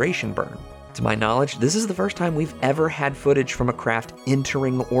deceleration burn. To my knowledge, this is the first time we've ever had footage from a craft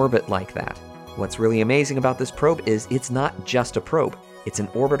entering orbit like that. What's really amazing about this probe is it's not just a probe. It's an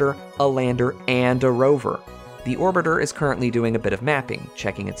orbiter, a lander, and a rover. The orbiter is currently doing a bit of mapping,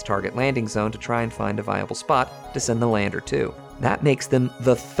 checking its target landing zone to try and find a viable spot to send the lander to. That makes them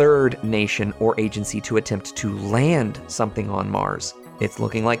the third nation or agency to attempt to land something on Mars. It's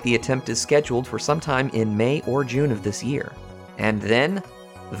looking like the attempt is scheduled for sometime in May or June of this year. And then,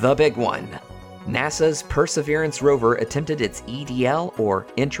 the big one. NASA's Perseverance rover attempted its EDL, or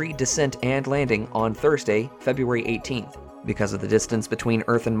Entry, Descent, and Landing, on Thursday, February 18th. Because of the distance between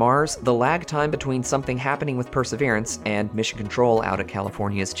Earth and Mars, the lag time between something happening with Perseverance and Mission Control out at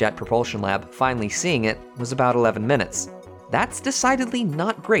California's Jet Propulsion Lab finally seeing it was about 11 minutes. That's decidedly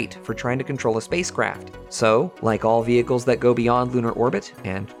not great for trying to control a spacecraft. So, like all vehicles that go beyond lunar orbit,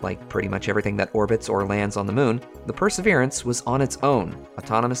 and like pretty much everything that orbits or lands on the moon, the Perseverance was on its own,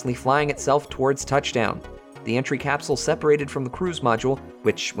 autonomously flying itself towards touchdown. The entry capsule separated from the cruise module,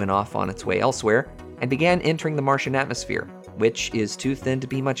 which went off on its way elsewhere, and began entering the Martian atmosphere, which is too thin to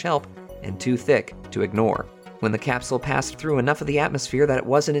be much help and too thick to ignore. When the capsule passed through enough of the atmosphere that it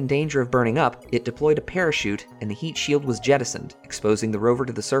wasn't in danger of burning up, it deployed a parachute and the heat shield was jettisoned, exposing the rover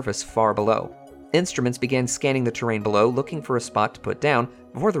to the surface far below. Instruments began scanning the terrain below, looking for a spot to put down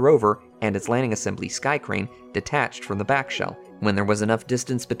before the rover and its landing assembly sky crane detached from the back shell. When there was enough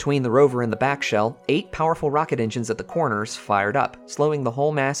distance between the rover and the back shell, 8 powerful rocket engines at the corners fired up, slowing the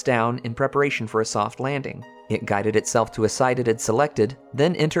whole mass down in preparation for a soft landing. It guided itself to a site it had selected,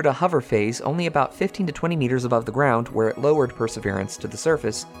 then entered a hover phase only about 15 to 20 meters above the ground, where it lowered Perseverance to the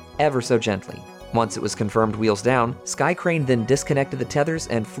surface ever so gently. Once it was confirmed wheels down, Sky Crane then disconnected the tethers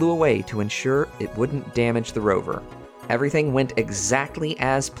and flew away to ensure it wouldn't damage the rover. Everything went exactly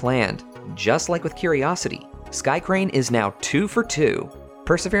as planned, just like with Curiosity. Sky Crane is now 2 for 2.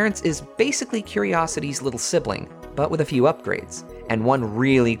 Perseverance is basically Curiosity's little sibling, but with a few upgrades, and one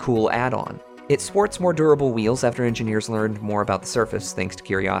really cool add-on. It sports more durable wheels after engineers learned more about the surface thanks to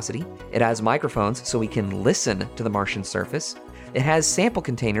Curiosity. It has microphones so we can listen to the Martian surface. It has sample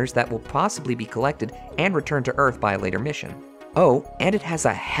containers that will possibly be collected and returned to Earth by a later mission. Oh, and it has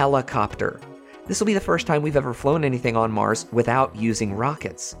a helicopter. This will be the first time we've ever flown anything on Mars without using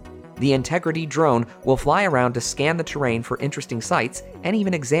rockets. The Integrity drone will fly around to scan the terrain for interesting sights and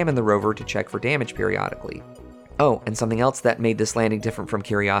even examine the rover to check for damage periodically. Oh, and something else that made this landing different from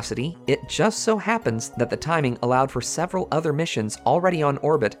Curiosity, it just so happens that the timing allowed for several other missions already on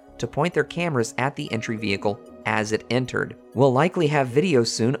orbit to point their cameras at the entry vehicle as it entered. We'll likely have videos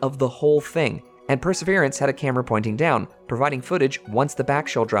soon of the whole thing, and Perseverance had a camera pointing down, providing footage once the back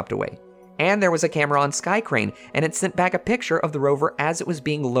shell dropped away. And there was a camera on Sky Crane, and it sent back a picture of the rover as it was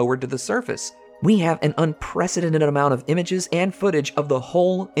being lowered to the surface. We have an unprecedented amount of images and footage of the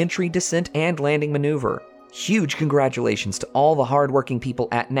whole entry, descent, and landing maneuver. Huge congratulations to all the hardworking people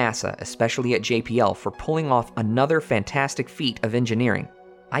at NASA, especially at JPL, for pulling off another fantastic feat of engineering.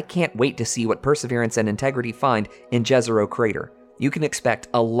 I can't wait to see what Perseverance and Integrity find in Jezero Crater. You can expect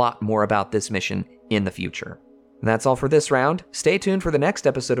a lot more about this mission in the future. And that's all for this round. Stay tuned for the next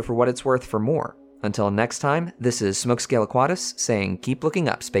episode of For What It's Worth for more. Until next time, this is Smokescale Aquatis saying keep looking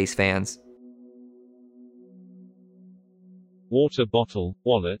up, space fans. Water bottle,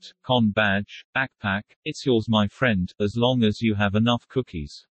 wallet, con badge, backpack, it's yours my friend, as long as you have enough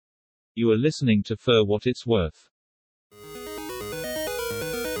cookies. You are listening to For What It's Worth. We'll be right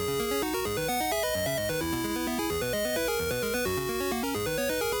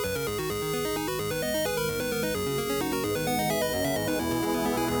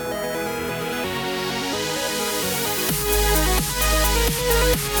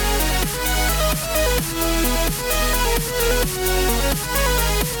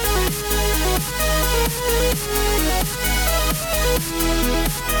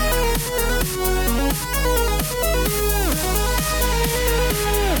back.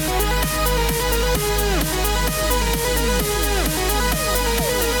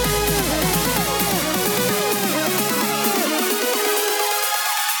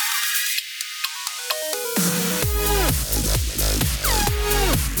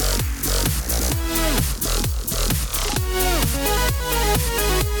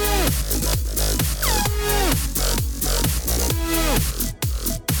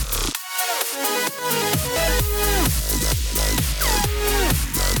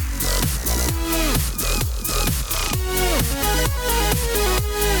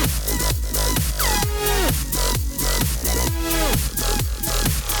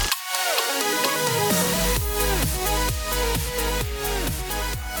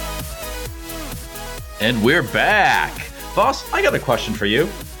 And we're back. Boss, I got a question for you.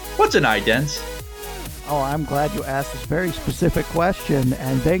 What's an ident? Oh, I'm glad you asked this very specific question,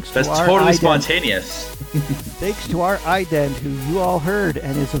 and thanks That's to our totally ident, spontaneous. thanks to our ident, who you all heard,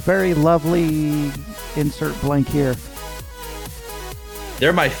 and is a very lovely insert blank here.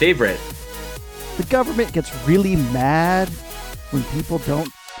 They're my favorite. The government gets really mad when people don't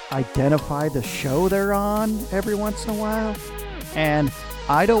identify the show they're on every once in a while, and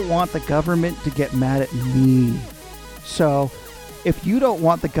I don't want the government to get mad at me. So if you don't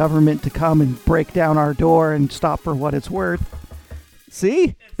want the government to come and break down our door and stop for what it's worth,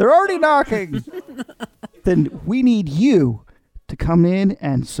 see, they're already knocking. Then we need you to come in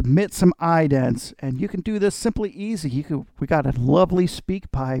and submit some idents, and you can do this simply easy. We got a lovely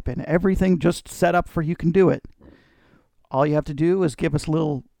speak pipe and everything just set up for you can do it. All you have to do is give us a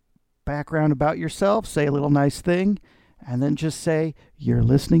little background about yourself, say a little nice thing, and then just say you're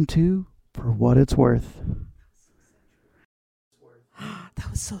listening to For What It's Worth. That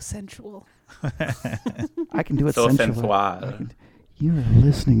was so sensual. I can do it So sensually. sensual. You're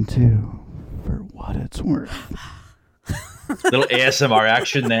listening to For What It's Worth. Little ASMR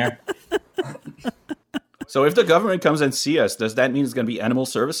action there. So if the government comes and see us, does that mean it's going to be Animal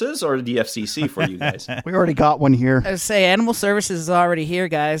Services or the FCC for you guys? We already got one here. I would say Animal Services is already here,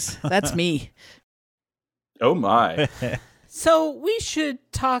 guys. That's me. Oh my. So we should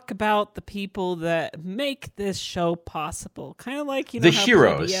talk about the people that make this show possible. Kind of like, The how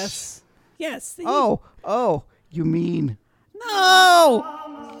heroes. PBS. Yes. Oh, you mean... No!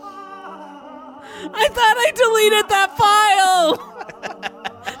 I thought I deleted that file!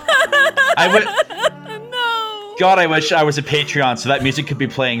 I would. No! God, I wish I was a Patreon so that music could be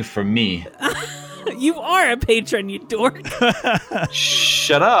playing for me. You are a patron, you dork.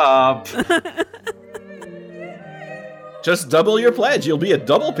 Shut up. Just double your pledge. You'll be a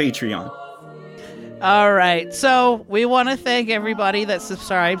double Patreon. All right. So we want to thank everybody that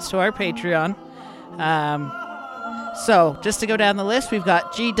subscribes to our Patreon. So just to go down the list, we've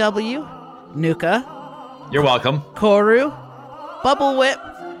got GW, Nuka, You're welcome. Koru, Bubble Whip,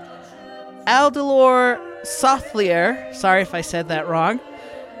 Aldalor Sothlier, sorry if I said that wrong,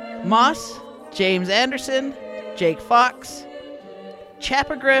 Moss, James Anderson, Jake Fox,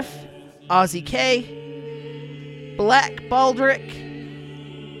 Chapagriff, Ozzy K, Black Baldrick,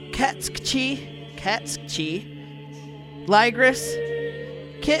 Katskchi, Ligris,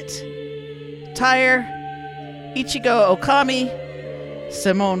 Kit, Tyre, Ichigo Okami,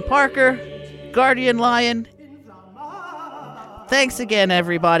 Simone Parker, Guardian Lion. Thanks again,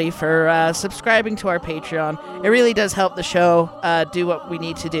 everybody, for subscribing to our Patreon. It really does help the show do what we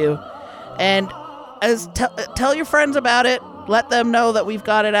need to do. And tell your friends about it. Let them know that we've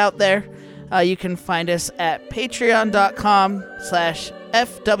got it out there. You can find us at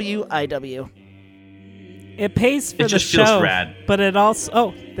patreon.com/FWIW. It pays for It the just feels show, rad. but it also...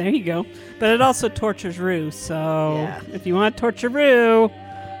 Oh, there you go. But it also tortures Rue, so Yeah. if you want to torture Rue...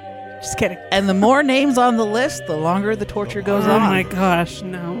 Just kidding. And the more names on the list, the longer the torture goes Oh on. my gosh,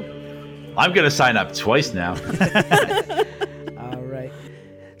 no. I'm going to sign up twice now. All right.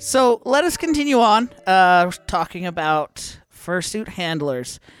 So let us continue on talking about fursuit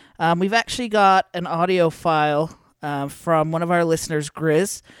handlers. We've actually got an audio file from one of our listeners,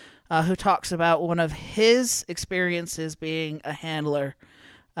 Grizz, who talks about one of his experiences being a handler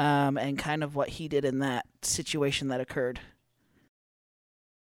and kind of what he did in that situation that occurred.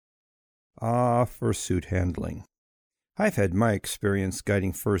 Fursuit handling. I've had my experience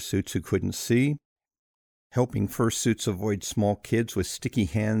guiding fursuits who couldn't see, helping fursuits avoid small kids with sticky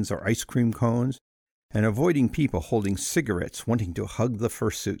hands or ice cream cones, and avoiding people holding cigarettes wanting to hug the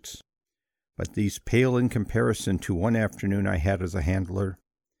fursuits. But these pale in comparison to one afternoon I had as a handler.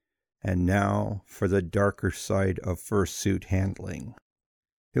 And now for the darker side of fursuit handling.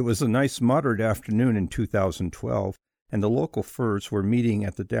 It was a nice moderate afternoon in 2012, and the local furs were meeting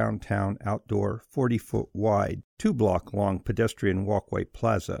at the downtown outdoor 40-foot wide, 2-block-long pedestrian walkway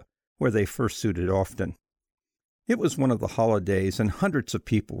plaza, where they fursuited often. It was one of the holidays, and hundreds of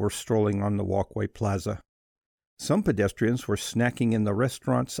people were strolling on the walkway plaza. Some pedestrians were snacking in the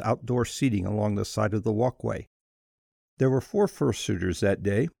restaurant's outdoor seating along the side of the walkway. There were 4 fursuiters that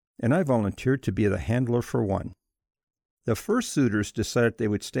day, and I volunteered to be the handler for one. The fursuiters decided they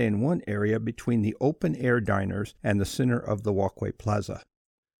would stay in one area between the open-air diners and the center of the walkway plaza.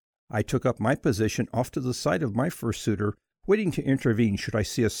 I took up my position off to the side of my fursuiter, waiting to intervene should I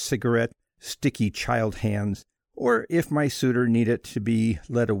see a cigarette, sticky child hands, or if my suitor needed to be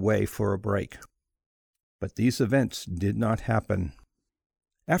led away for a break. But these events did not happen.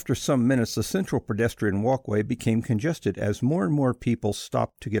 After some minutes, the central pedestrian walkway became congested as more and more people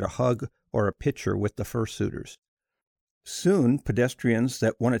stopped to get a hug or a pitcher with the fursuiters. Soon, pedestrians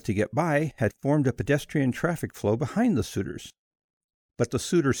that wanted to get by had formed a pedestrian traffic flow behind the suitors. But the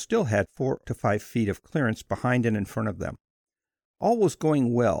suitors still had 4 to 5 feet of clearance behind and in front of them. All was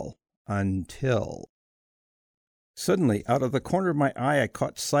going well until... Suddenly, out of the corner of my eye, I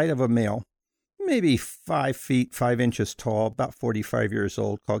caught sight of a male, maybe 5 feet 5 inches tall, about 45 years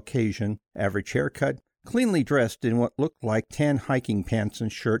old, Caucasian, average haircut, cleanly dressed in what looked like tan hiking pants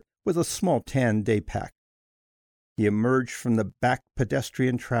and shirt with a small tan day pack. He emerged from the back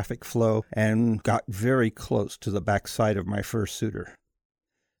pedestrian traffic flow and got very close to the back side of my fursuiter.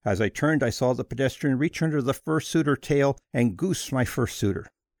 As I turned, I saw the pedestrian reach under the fursuiter tail and goose my fursuiter.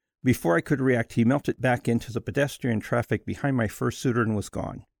 Before I could react, he melted back into the pedestrian traffic behind my fursuiter and was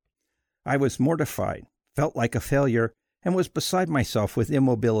gone. I was mortified, felt like a failure, and was beside myself with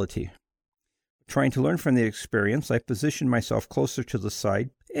immobility. Trying to learn from the experience, I positioned myself closer to the side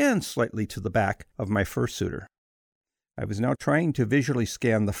and slightly to the back of my fursuiter. I was now trying to visually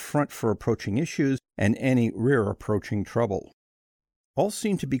scan the front for approaching issues and any rear approaching trouble. All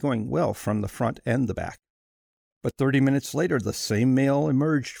seemed to be going well from the front and the back. But 30 minutes later, the same male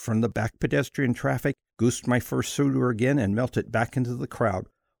emerged from the back pedestrian traffic, goosed my fursuiter again, and melted back into the crowd,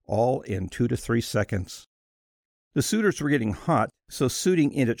 all in 2 to 3 seconds. The suitors were getting hot, so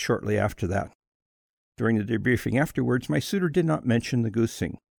suiting ended shortly after that. During the debriefing afterwards, my suitor did not mention the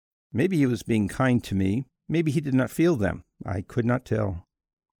goosing. Maybe he was being kind to me. Maybe he did not feel them. I could not tell.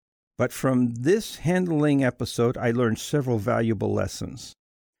 But from this handling episode, I learned several valuable lessons.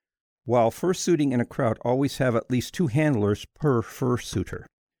 While fursuiting in a crowd, always have at least 2 handlers per fursuiter.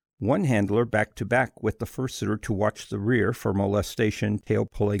 One handler back-to-back with the fursuiter to watch the rear for molestation, tail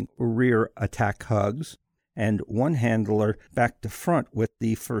pulling, rear attack hugs, and one handler back to front with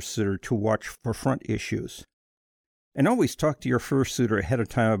the fursuiter to watch for front issues. And always talk to your fursuiter ahead of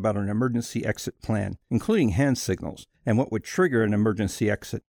time about an emergency exit plan, including hand signals, and what would trigger an emergency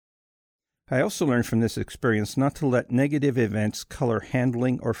exit. I also learned from this experience not to let negative events color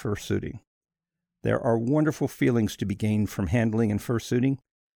handling or fursuiting. There are wonderful feelings to be gained from handling and fursuiting.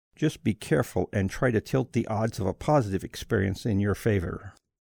 Just be careful and try to tilt the odds of a positive experience in your favor.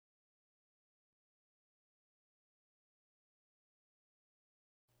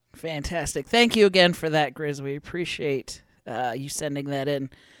 Fantastic. Thank you again for that, Grizz. We appreciate you sending that in.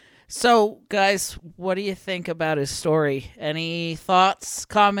 So, guys, what do you think about his story? Any thoughts,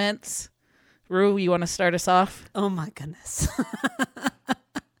 comments? Rue, you want to start us off? Oh, my goodness.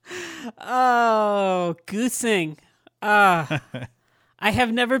 Oh, goosing. I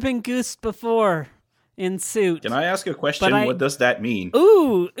have never been goosed before in suit. Can I ask a question? What does that mean?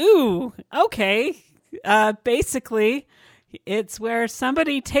 Ooh, okay. Basically, it's where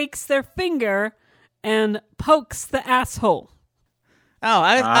somebody takes their finger and pokes the asshole. Oh,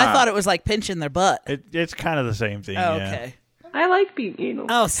 I thought it was like pinching their butt. It's kind of the same thing. Oh, yeah. okay. I like being anal.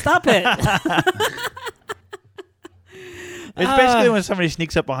 Oh, stop it. It's basically when somebody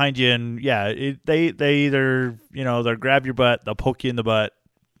sneaks up behind you and, they either, they'll grab your butt, they'll poke you in the butt.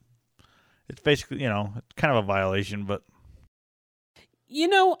 It's basically, it's kind of a violation, but.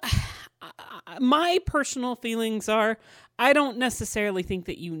 My personal feelings are, I don't necessarily think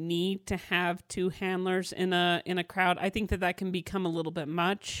that you need to have 2 handlers in a crowd. I think that can become a little bit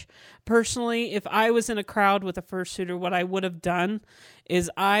much. Personally, if I was in a crowd with a fursuiter, what I would have done is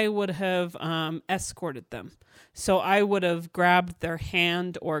I would have escorted them. So I would have grabbed their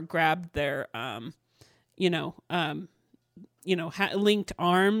hand or grabbed their, linked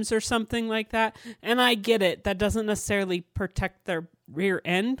arms or something like that. And I get it. That doesn't necessarily protect their rear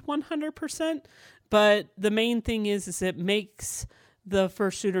end 100%. But the main thing is it makes the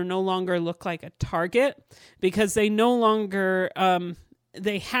fursuiter no longer look like a target because they no longer,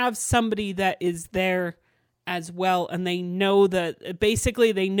 they have somebody that is there as well. And they know that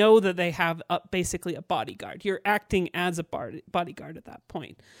they have basically a bodyguard. You're acting as a bodyguard at that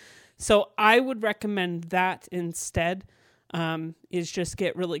point. So I would recommend that instead. Is just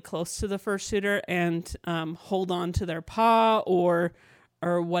get really close to the fursuiter and hold on to their paw or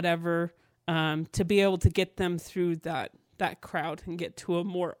whatever to be able to get them through that crowd and get to a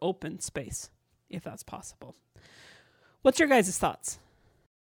more open space, if that's possible. What's your guys' thoughts?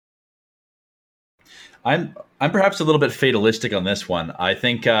 I'm perhaps a little bit fatalistic on this one. I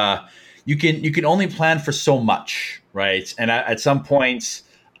think you can only plan for so much, right? And at some points,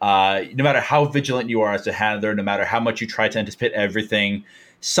 no matter how vigilant you are as a handler, no matter how much you try to anticipate everything,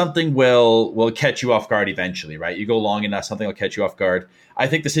 something will catch you off guard eventually, right? You go long enough, something will catch you off guard. I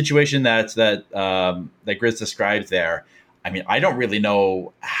think the situation that Grizz described there, I mean, I don't really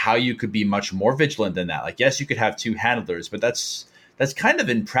know how you could be much more vigilant than that. Like, yes, you could have 2 handlers, but that's that's kind of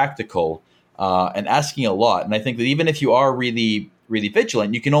impractical and asking a lot. And I think that even if you are really, really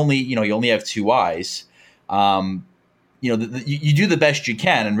vigilant, you only have two eyes. You do the best you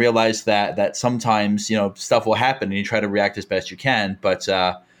can and realize that sometimes, stuff will happen and you try to react as best you can. But,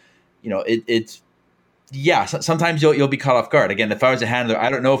 sometimes you'll be caught off guard. Again, if I was a handler, I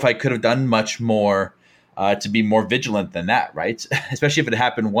don't know if I could have done much more to be more vigilant than that, right? Especially if it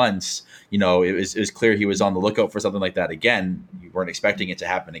happened once, it was clear he was on the lookout for something like that again. You weren't expecting it to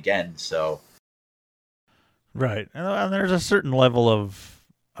happen again. So. Right. And there's a certain level of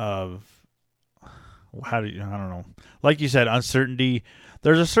I don't know. Like you said, uncertainty.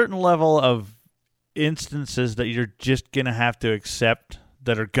 There's a certain level of instances that you're just going to have to accept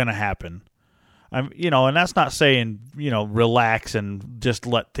that are going to happen. And that's not saying, relax and just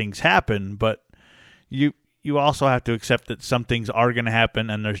let things happen, but you also have to accept that some things are going to happen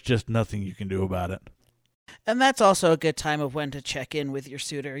and there's just nothing you can do about it. And that's also a good time of when to check in with your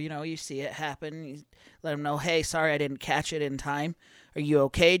suitor. You see it happen, you let them know, hey, sorry I didn't catch it in time. Are you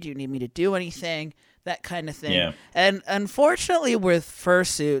okay? Do you need me to do anything? That kind of thing. Yeah. And unfortunately with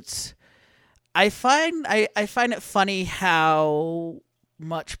fursuits, I find it funny how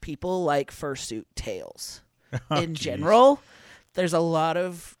much people like fursuit tails. In general, there's a lot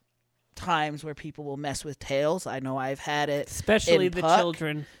of times where people will mess with tails. I know I've had it, especially in the Puck,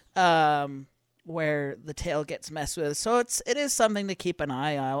 children, where the tail gets messed with. So it is something to keep an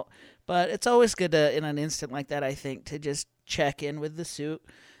eye out. But it's always good to, in an instant like that, I think, to just check in with the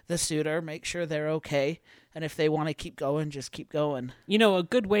suitor, make sure they're okay, and if they want to keep going, just keep going. A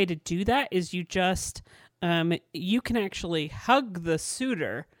good way to do that is you just you can actually hug the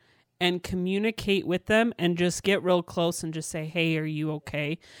suitor and communicate with them and just get real close and just say, hey, are you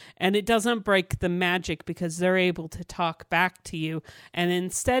okay? And it doesn't break the magic because they're able to talk back to you. And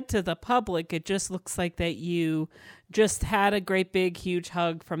instead to the public, it just looks like that you just had a great big huge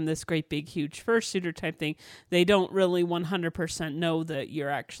hug from this great big huge fursuiter type thing. They don't really 100% know that you're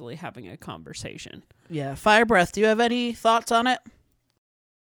actually having a conversation. Yeah. Fire Breath, do you have any thoughts on it?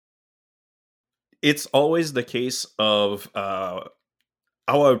 It's always the case of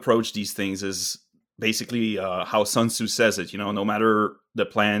how I approach these things is basically how Sun Tzu says it. No matter the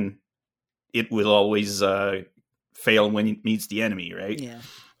plan, it will always fail when it meets the enemy, right? Yeah.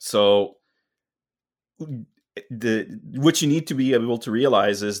 So what you need to be able to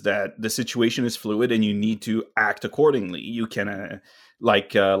realize is that the situation is fluid and you need to act accordingly. You can,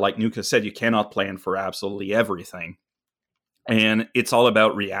 like Nuka said, you cannot plan for absolutely everything. And it's all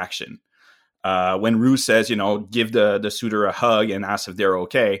about reaction. When Rue says, give the suitor a hug and ask if they're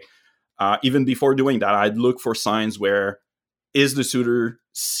okay, even before doing that, I'd look for signs where is the suitor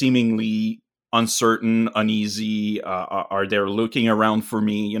seemingly uncertain, uneasy? Are they looking around for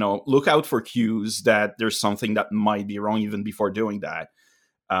me? Look out for cues that there's something that might be wrong even before doing that.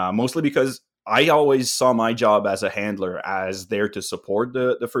 Mostly because I always saw my job as a handler as there to support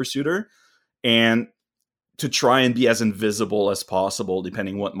the fursuiter and to try and be as invisible as possible,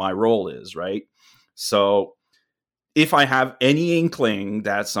 depending what my role is, right? So if I have any inkling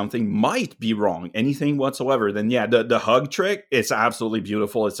that something might be wrong, anything whatsoever, then yeah, the hug trick, it's absolutely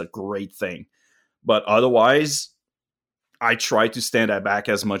beautiful. It's a great thing. But otherwise, I try to stand back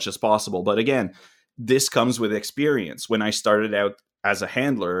as much as possible. But again, this comes with experience. When I started out as a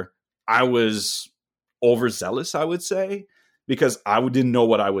handler, I was overzealous, I would say, because I didn't know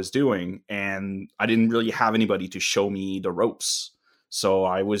what I was doing and I didn't really have anybody to show me the ropes. So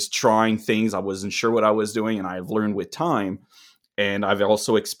I was trying things. I wasn't sure what I was doing, and I've learned with time. And I've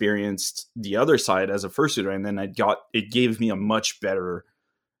also experienced the other side as a fursuiter, and then it gave me a much better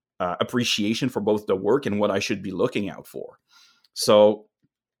appreciation for both the work and what I should be looking out for. So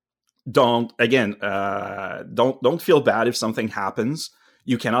don't feel bad if something happens.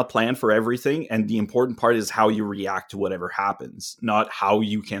 You cannot plan for everything, and the important part is how you react to whatever happens, not how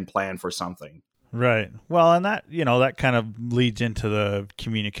you can plan for something. Right. Well, and that, that kind of leads into the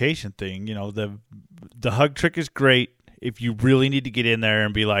communication thing. The hug trick is great if you really need to get in there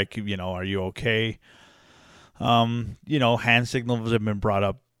and be like, are you okay? Hand signals have been brought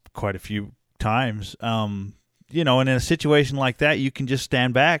up quite a few times. And in a situation like that, you can just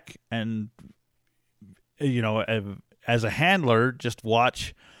stand back and, as a handler, just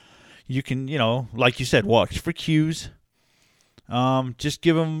watch. You can, like you said, watch for cues. Just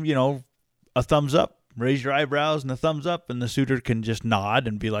give them, a thumbs up, raise your eyebrows and a thumbs up, and the suitor can just nod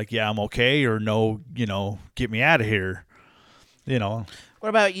and be like, yeah, I'm okay, or no, get me out of here. What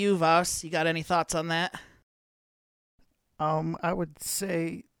about you, Voss? You got any thoughts on that? I would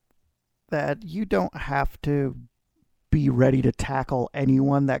say that you don't have to be ready to tackle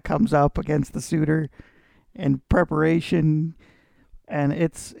anyone that comes up against the suitor. In preparation, And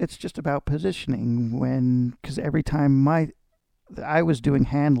it's just about positioning because every time I was doing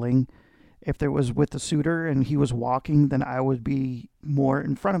handling, if there was with the suitor and he was walking, then I would be more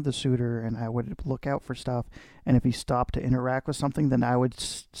in front of the suitor and I would look out for stuff. And if he stopped to interact with something, then I would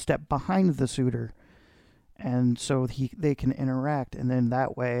step behind the suitor. And so they can interact. And then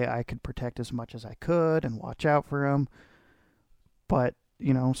that way I could protect as much as I could and watch out for him. But,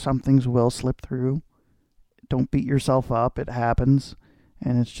 some things will slip through. Don't beat yourself up. It happens.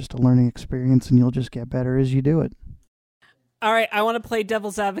 And it's just a learning experience and you'll just get better as you do it. All right, I want to play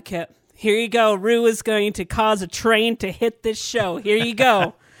devil's advocate. Here you go. Rue is going to cause a train to hit this show. Here you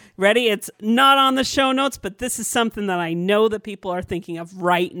go. Ready? It's not on the show notes, but this is something that I know that people are thinking of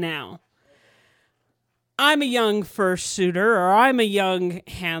right now. I'm a young fursuiter, or I'm a young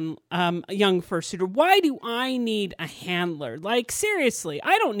fursuiter. Why do I need a handler? Like, seriously,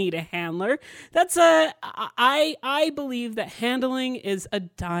 I don't need a handler. I believe that handling is a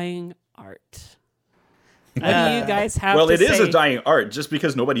dying art. What do you guys have to say? Well, it is a dying art just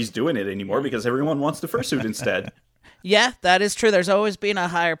because nobody's doing it anymore because everyone wants the fursuit instead. Yeah, that is true. There's always been a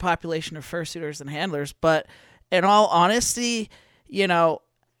higher population of fursuiters than handlers. But in all honesty,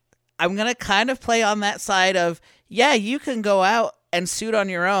 I'm going to kind of play on that side of, yeah, you can go out and suit on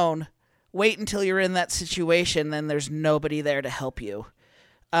your own. Wait until you're in that situation. Then there's nobody there to help you.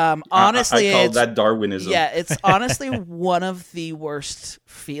 Honestly, I call that Darwinism. Yeah, it's honestly one of the worst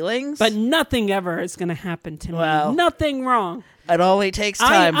feelings. But nothing ever is going to happen to me. Nothing wrong. It only takes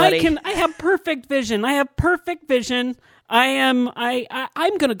time, buddy. I have perfect vision. I'm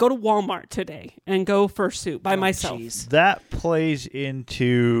going to go to Walmart today and go fursuit by myself. Geez. That plays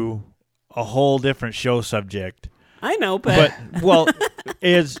into a whole different show subject. I know, but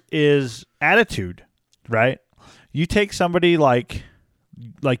is attitude, right? You take somebody like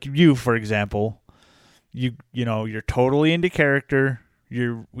you, for example, you're totally into character.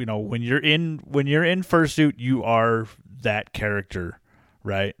 When you're in fursuit, you are that character,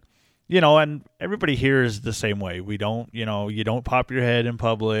 right? And everybody here is the same way. We don't, you don't pop your head in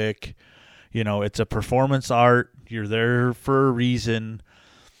public. It's a performance art. You're there for a reason.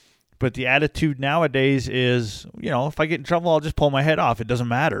 But the attitude nowadays is, if I get in trouble, I'll just pull my head off. It doesn't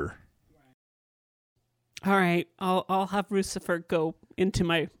matter. All right, I'll have Rucifer go into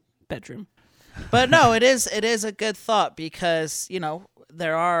my bedroom. But no, it is a good thought because,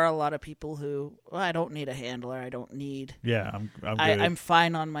 there are a lot of people who, I don't need a handler. I don't need. Yeah, I'm good. I'm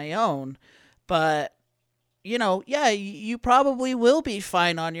fine on my own. But, you probably will be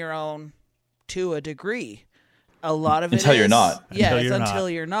fine on your own to a degree. A lot of it until you're not. Yeah, until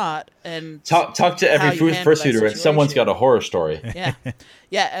you're not. And talk to every fursuiter, and someone's got a horror story. Yeah,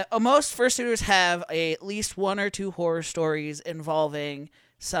 yeah. Most fursuiters have at least one or two horror stories involving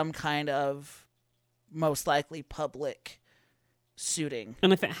some kind of, most likely, public suiting.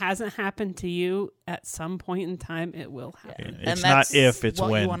 And if it hasn't happened to you, at some point in time, it will happen. Yeah. It's not if, it's what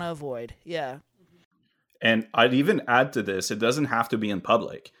when. You want to avoid. Yeah. And I'd even add to this, it doesn't have to be in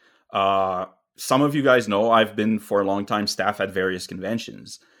public. Some of you guys know I've been for a long time staff at various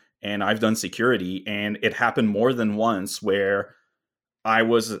conventions, and I've done security, and it happened more than once where I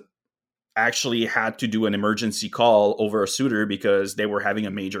was actually had to do an emergency call over a suitor because they were having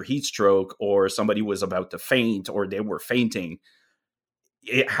a major heat stroke, or somebody was about to faint, or they were fainting.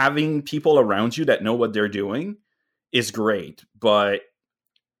 Having people around you that know what they're doing is great, but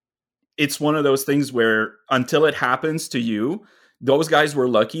it's one of those things where until it happens to you, those guys were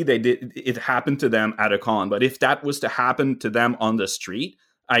lucky it happened to them at a con. But if that was to happen to them on the street,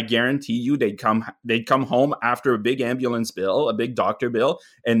 I guarantee you they'd come home after a big ambulance bill, a big doctor bill,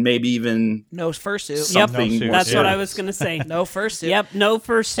 and maybe even no fursuit. Something more That's serious. what I was going to say. No fursuit. Yep, no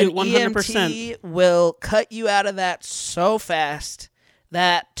fursuit, An 100%. EMT will cut you out of that so fast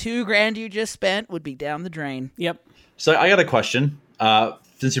that $2,000 you just spent would be down the drain. Yep. So I got a question.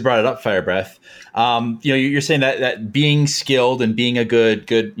 Since you brought it up, Fire Breath, you're saying that being skilled and being a good,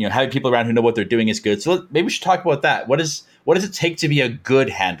 having people around who know what they're doing is good. So maybe we should talk about that. What does it take to be a good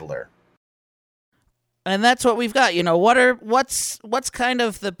handler? And that's what we've got. What's kind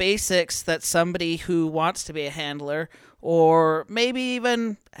of the basics that somebody who wants to be a handler, or maybe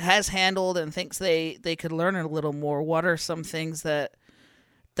even has handled and thinks they could learn a little more? What are some things that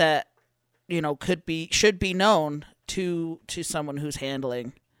should be known to someone who's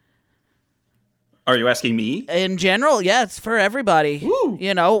handling? Are you asking me? In general, yeah, it's for everybody. Ooh,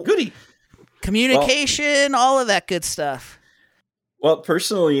 goody. Communication, all of that good stuff. Well,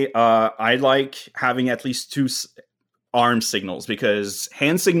 personally, I like having at least two arm signals, because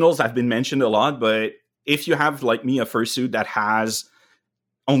hand signals have been mentioned a lot, but if you have, like me, a fursuit that has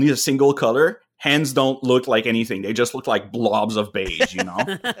only a single color, hands don't look like anything. They just look like blobs of beige, you know?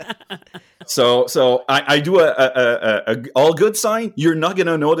 So I do a all good sign. You're not going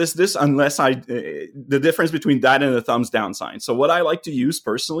to notice this unless the difference between that and a thumbs down sign. So what I like to use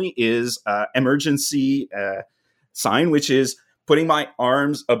personally is emergency sign, which is putting my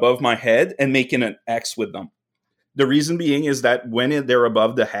arms above my head and making an X with them. The reason being is that when they're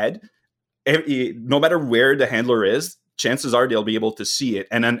above the head, no matter where the handler is, chances are they'll be able to see it.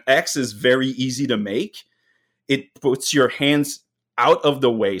 And an X is very easy to make. It puts your hands out of the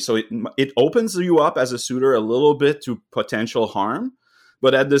way. So it opens you up as a suitor a little bit to potential harm.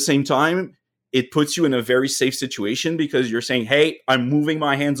 But at the same time, it puts you in a very safe situation because you're saying, hey, I'm moving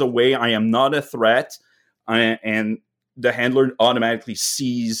my hands away. I am not a threat. And the handler automatically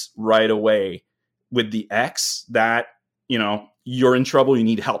sees right away with the X that, you're in trouble. You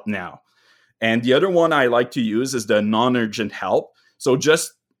need help now. And the other one I like to use is the non-urgent help. So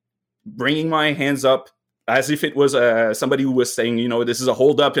just bringing my hands up as if it was somebody who was saying, this is a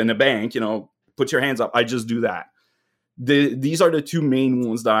holdup in a bank, put your hands up. I just do that. These are the two main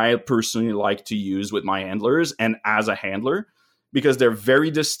ones that I personally like to use with my handlers and as a handler, because they're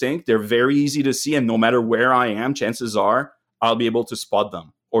very distinct. They're very easy to see. And no matter where I am, chances are I'll be able to spot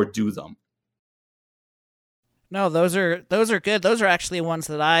them or do them. No, those are good. Those are actually ones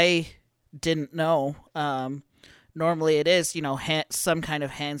that I didn't know. Normally it is, some kind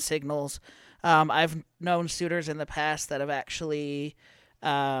of hand signals. I've known suitors in the past that have actually,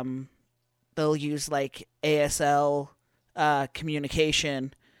 they'll use like ASL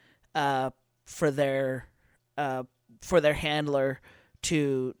communication for their handler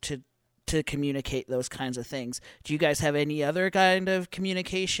to communicate those kinds of things. Do you guys have any other kind of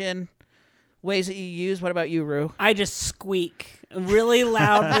communication ways that you use? What about you, Rue? I just squeak really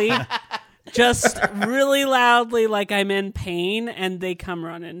loudly. Just really loudly, like I'm in pain, and they come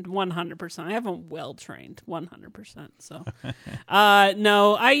running 100%. I have them well trained 100%. So,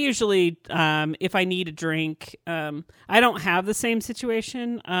 no, I usually, if I need a drink, I don't have the same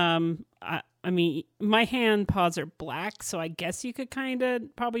situation. I mean, my hand paws are black, so I guess you could kind of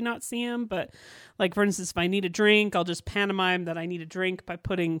probably not see them. But, like, for instance, if I need a drink, I'll just pantomime that I need a drink by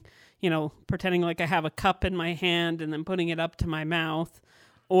putting, pretending like I have a cup in my hand and then putting it up to my mouth.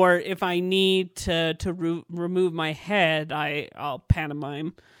 Or if I need to remove my head, I'll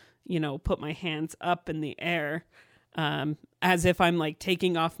pantomime, put my hands up in the air as if I'm like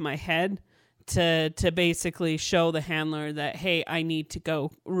taking off my head to basically show the handler that, hey, I need to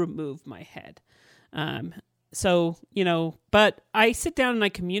go remove my head. So, but I sit down and I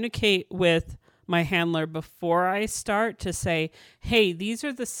communicate with my handler before I start to say, hey, these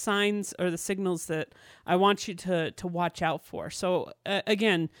are the signs or the signals that I want you to watch out for. So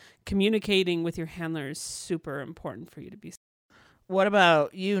again, communicating with your handler is super important for you to be. What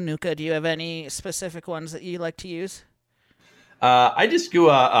about you, Nuka? Do you have any specific ones that you like to use? I just do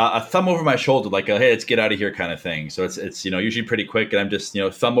a thumb over my shoulder, like a, hey, let's get out of here kind of thing. So it's usually pretty quick, and I'm just,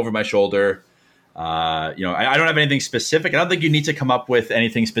 thumb over my shoulder. I don't have anything specific. I don't think you need to come up with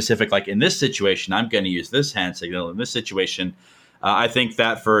anything specific. Like in this situation, I'm going to use this hand signal. In this situation, I think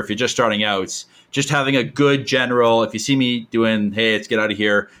that if you're just starting out, just having a good general, if you see me doing, hey, let's get out of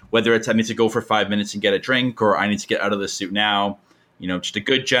here, whether it's I need to go for 5 minutes and get a drink, or I need to get out of this suit now, just a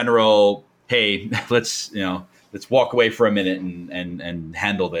good general, hey, let's walk away for a minute and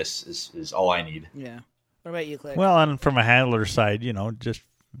handle this is all I need. Yeah. What about you, Clay? Well, and from a handler side, just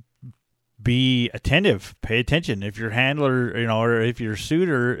be attentive, pay attention. If your handler, or if your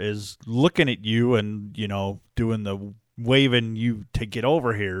suitor is looking at you and, doing the waving you to get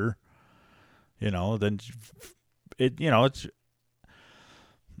over here, then it's,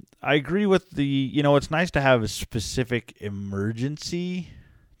 I agree with the, it's nice to have specific emergency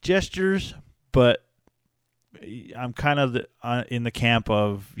gestures, but I'm kind of in the camp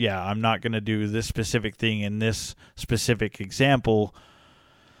of, I'm not going to do this specific thing in this specific example.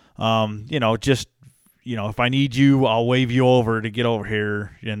 If I need you, I'll wave you over to get over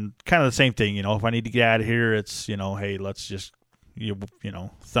here, and kind of the same thing. If I need to get out of here, it's, hey, let's just,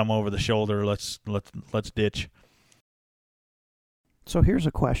 thumb over the shoulder. Let's ditch. So here's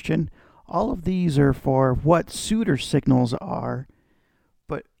a question. All of these are for what suitor signals are,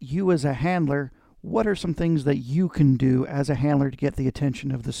 but you as a handler, what are some things that you can do as a handler to get the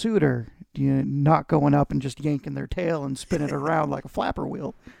attention of the suitor? Not going up and just yanking their tail and spinning it around like a flapper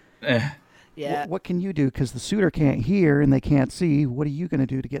wheel. Yeah. What can you do? Because the suitor can't hear and they can't see. What are you going to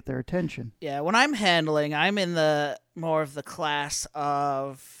do to get their attention? Yeah, when I'm handling, I'm in the more of the class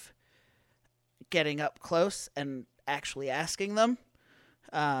of getting up close and actually asking them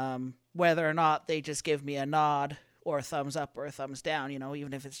whether or not they just give me a nod or a thumbs up or a thumbs down,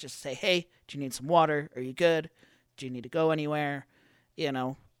 even if it's just say, hey, do you need some water? Are you good? Do you need to go anywhere?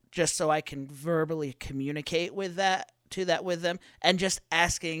 Just so I can verbally communicate with them, and just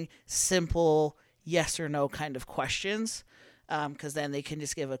asking simple yes or no kind of questions, because then they can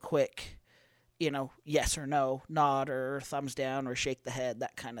just give a quick, yes or no, nod or thumbs down or shake the head,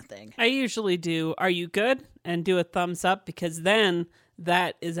 that kind of thing. I usually do, are you good? And do a thumbs up, because then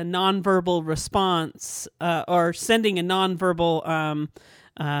that is a nonverbal response, or sending a nonverbal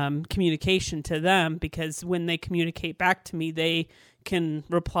communication to them, because when they communicate back to me, they can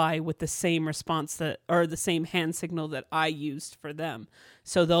reply with the same response or the same hand signal that I used for them.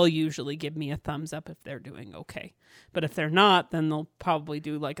 So they'll usually give me a thumbs up if they're doing okay. But if they're not, then they'll probably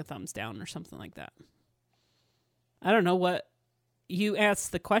do like a thumbs down or something like that. I don't know what you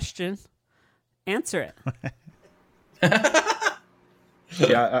asked the question. Answer it.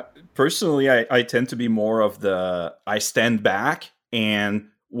 Yeah, personally, I tend to be more of I stand back and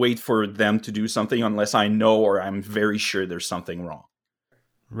wait for them to do something unless I know or I'm very sure there's something wrong.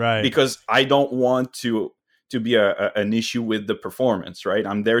 Right. Because I don't want to be an issue with the performance, right?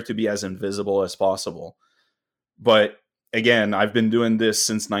 I'm there to be as invisible as possible. But again, I've been doing this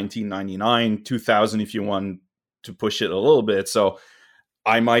since 1999, 2000 if you want to push it a little bit. So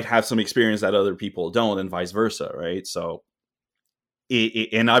I might have some experience that other people don't, and vice versa, right? So,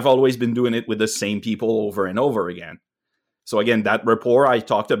 and I've always been doing it with the same people over and over again. So again, that rapport I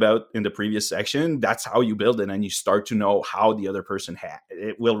talked about in the previous section, that's how you build it, and you start to know how the other person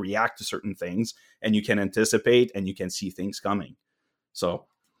it will react to certain things, and you can anticipate and you can see things coming. So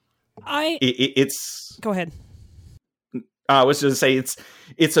it's go ahead. I was just say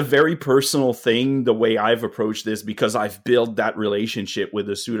it's a very personal thing the way I've approached this, because I've built that relationship with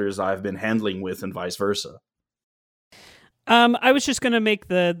the suitors I've been handling with, and vice versa. I was just going to make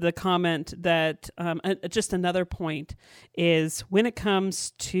the comment that just another point is when it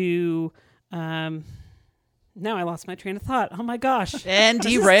comes to now I lost my train of thought. Oh my gosh. And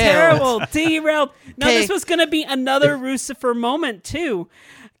This is derailed. Derailed. No, this was going to be another Rucifer moment too.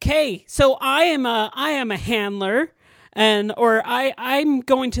 Okay, so I am a handler, or I'm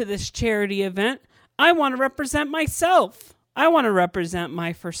going to this charity event. I want to represent myself. I want to represent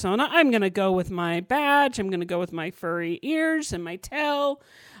my persona. I'm going to go with my badge. I'm going to go with my furry ears and my tail.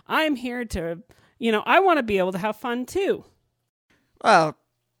 I'm here to, I want to be able to have fun too. Well,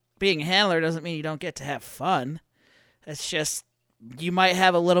 being a handler doesn't mean you don't get to have fun. It's just you might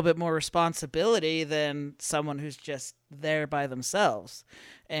have a little bit more responsibility than someone who's just there by themselves.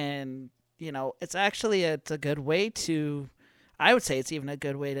 And, it's actually a good way to... I would say it's even a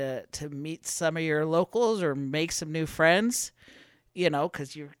good way to meet some of your locals or make some new friends,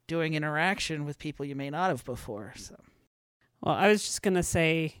 because you're doing interaction with people you may not have before. So, well, I was just going to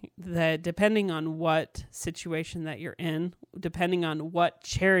say that depending on what situation that you're in, depending on what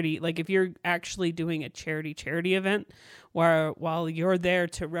charity, like if you're actually doing a charity event while you're there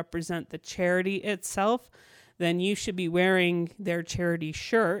to represent the charity itself, then you should be wearing their charity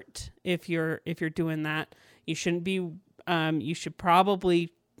shirt. If you're doing that, you shouldn't be... you should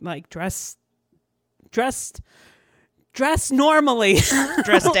probably dress normally.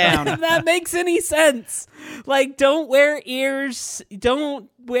 Dress down. If that makes any sense. Don't wear ears, don't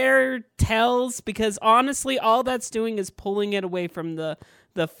wear tails, because honestly, all that's doing is pulling it away from the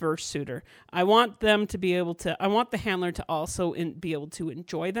fursuiter. I want them to be able to, I want the handler to also be able to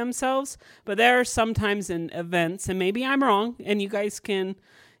enjoy themselves. But there are sometimes in events, and maybe I'm wrong, and you guys can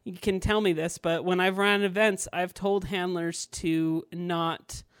tell me this, but when I've run events, I've told handlers to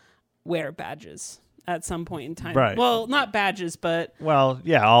not wear badges at some point in time. Right. Well, not badges, but... Well,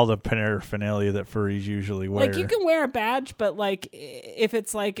 yeah, all the paraphernalia that furries usually wear. you can wear a badge, but if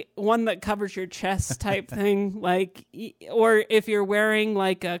it's one that covers your chest type thing, or if you're wearing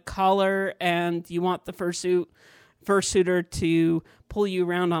a collar and you want the fursuiter to pull you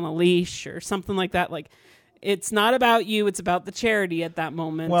around on a leash or something like that, it's not about you, it's about the charity at that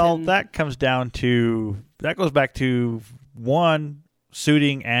moment. Well, that goes back to one,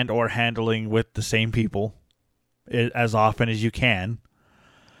 suiting and or handling with the same people as often as you can.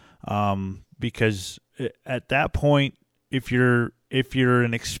 Because at that point, if you're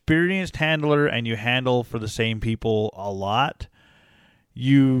an experienced handler and you handle for the same people a lot,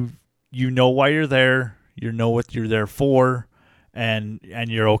 you know why you're there, you know what you're there for, and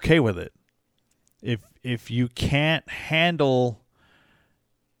you're okay with it. If you can't handle,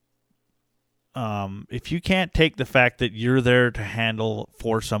 if you can't take the fact that you're there to handle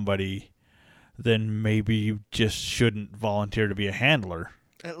for somebody, then maybe you just shouldn't volunteer to be a handler.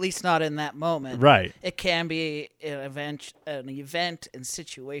 At least not in that moment. Right. It can be an event and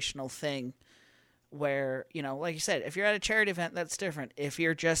situational thing. where, like you said, if you're at a charity event, that's different. If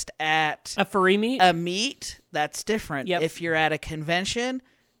you're just at a furry meet, that's different. Yep. If you're at a convention,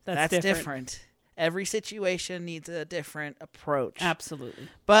 that's different. different. Every situation needs a different approach. Absolutely.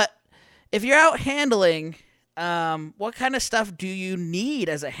 But if you're out handling, what kind of stuff do you need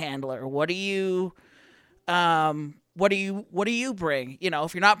as a handler? What do you bring?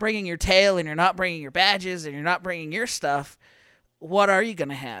 If you're not bringing your tail and you're not bringing your badges and you're not bringing your stuff, what are you going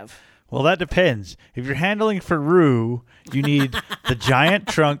to have? Well, that depends. If you're handling for Rue, you need the giant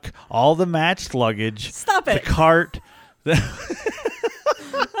trunk, all the matched luggage, Stop it. the cart.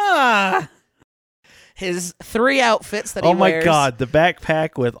 His 3 outfits that he Oh my wears. God, the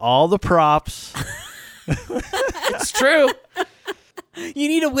backpack with all the props. It's true. You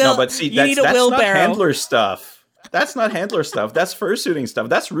need a No, but see, that's wheelbarrow. not handler stuff. That's not handler stuff. That's fursuiting stuff.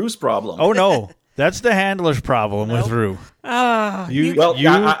 That's Rue's problem. Oh no, that's the handler's problem with Rue. You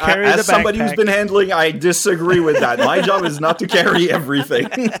carry as the somebody who's backpack. been handling, I disagree with that. My job is not to carry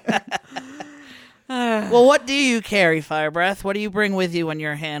everything. Well, what do you carry, Firebreath? What do you bring with you when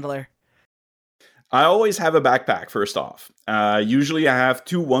you're a handler? I always have a backpack, first off. Usually I have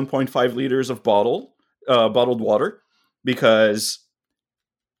 2 1.5 liters of bottled water because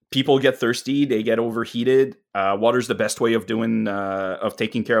people get thirsty, they get overheated. Water's the best way of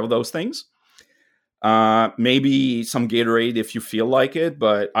taking care of those things. Maybe some Gatorade if you feel like it,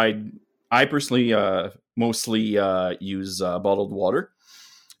 but I personally mostly use bottled water.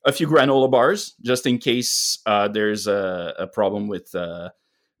 A few granola bars, just in case there's a problem with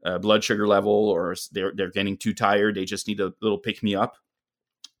blood sugar level, or they're getting too tired. They just need a little pick-me-up.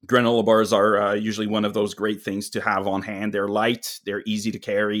 Granola bars are usually one of those great things to have on hand. They're light, they're easy to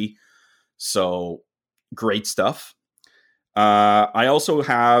carry, so great stuff. I also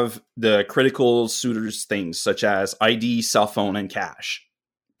have the critical suitors things, such as ID, cell phone, and cash,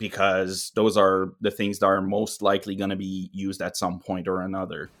 because those are the things that are most likely going to be used at some point or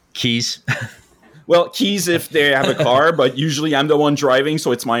another. Keys. Well, keys if they have a car, but usually I'm the one driving,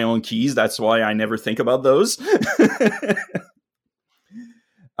 so it's my own keys. That's why I never think about those.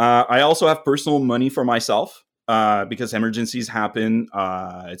 I also have personal money for myself because emergencies happen.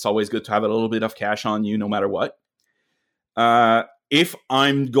 It's always good to have a little bit of cash on you no matter what. If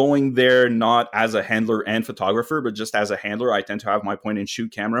I'm going there not as a handler and photographer, but just as a handler, I tend to have my point and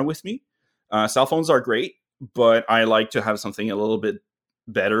shoot camera with me. Cell phones are great, but I like to have something a little bit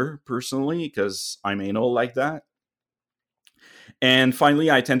better personally because I'm anal like that. And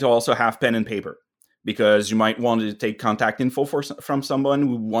finally, I tend to also have pen and paper because you might want to take contact info from someone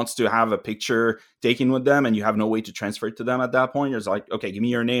who wants to have a picture taken with them and you have no way to transfer it to them at that point. It's like, okay, give me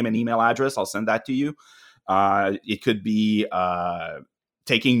your name and email address. I'll send that to you. It could be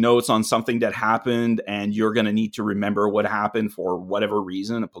taking notes on something that happened and you're going to need to remember what happened for whatever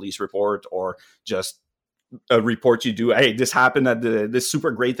reason, a police report or just a report you do. Hey, this happened, this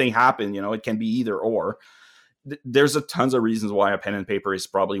super great thing happened. It can be either or. There's a tons of reasons why a pen and paper is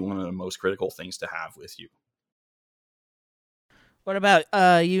probably one of the most critical things to have with you. What about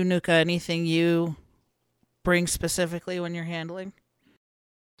you, Nuka? Anything you bring specifically when you're handling?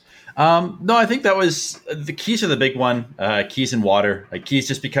 No, I think that was the keys are the big one. Keys and water. Keys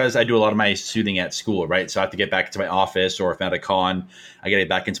just because I do a lot of my shooting at school, right? So I have to get back to my office, or if I'm at a con, I get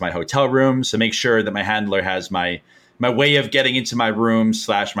back into my hotel room. So make sure that my handler has my way of getting into my room /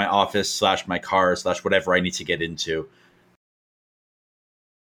 my office / my car / whatever I need to get into.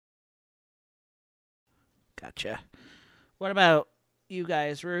 Gotcha. What about you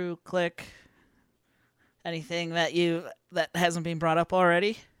guys, Rue, Click? Anything that hasn't been brought up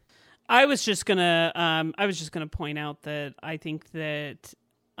already? I was just gonna point out that I think that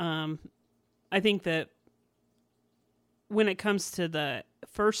when it comes to the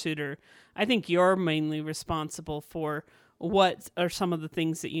fursuiter, I think you're mainly responsible for what are some of the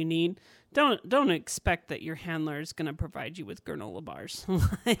things that you need. Don't expect that your handler is going to provide you with granola bars.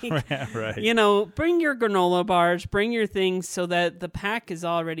 Right. Bring your granola bars, bring your things so that the pack is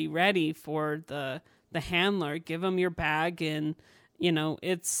already ready for the handler. Give them your bag, and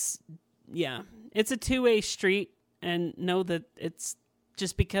it's a two-way street, and know that it's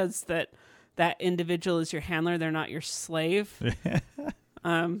just because that individual is your handler, they're not your slave.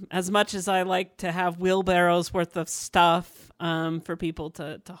 As much as I like to have wheelbarrows worth of stuff for people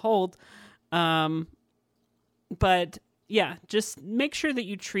to hold, but yeah, just make sure that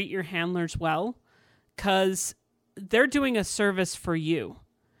you treat your handlers well, because they're doing a service for you.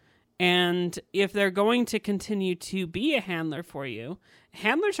 And if they're going to continue to be a handler for you,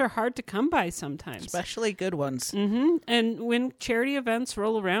 handlers are hard to come by sometimes. Especially good ones. Mm-hmm. And when charity events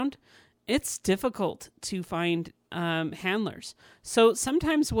roll around, it's difficult to find handlers. So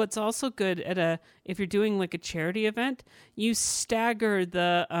sometimes what's also good if you're doing like a charity event, you stagger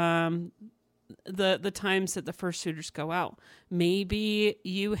the times that the fursuiters go out. Maybe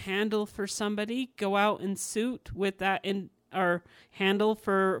you handle for somebody, go out and suit with that or handle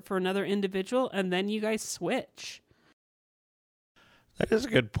for another individual, and then you guys switch. That is a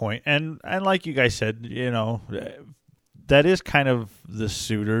good point. And like you guys said, that is kind of the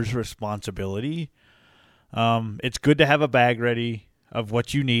suitor's responsibility. It's good to have a bag ready of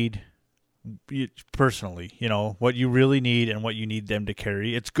what you need personally, what you really need and what you need them to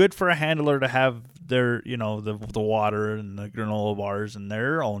carry. It's good for a handler to have their, the water and the granola bars and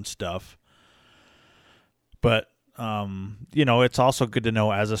their own stuff. But, it's also good to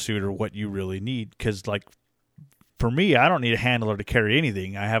know as a suitor what you really need. Because, like, for me, I don't need a handler to carry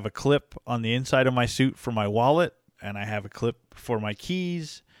anything. I have a clip on the inside of my suit for my wallet, and I have a clip for my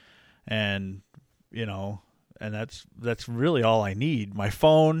keys, and and that's really all I need. My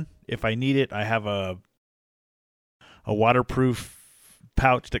phone, if I need it, I have a waterproof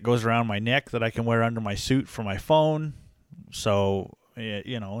pouch that goes around my neck that I can wear under my suit for my phone. So,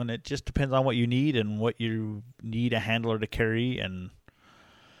 and it just depends on what you need and what you need a handler to carry. And,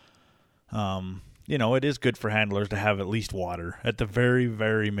 it is good for handlers to have at least water. At the very,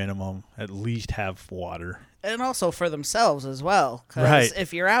 very minimum, at least have water. And also for themselves as well. Because right.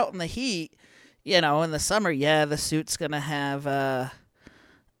 If you're out in the heat, in the summer, the suit's going to have,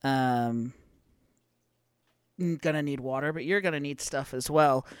 going to need water, but you're going to need stuff as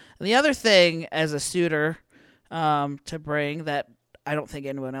well. And the other thing as a suitor to bring that I don't think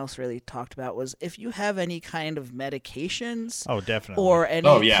anyone else really talked about was if you have any kind of medications. Oh, definitely. Or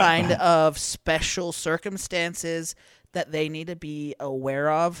any kind of special circumstances that they need to be aware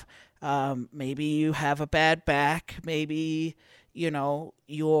of. Maybe you have a bad back. Maybe,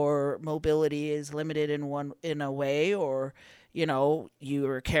 your mobility is limited in a way, or,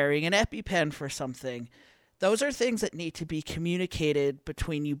 you're carrying an EpiPen for something. Those are things that need to be communicated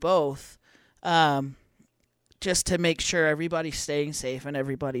between you both, just to make sure everybody's staying safe and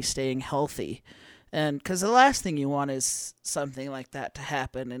everybody's staying healthy. And because the last thing you want is something like that to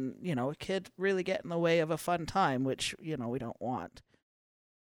happen and, a kid really get in the way of a fun time, which, we don't want.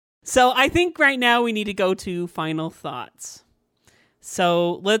 So I think right now we need to go to final thoughts.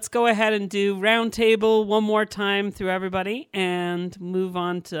 So let's go ahead and do round table one more time through everybody and move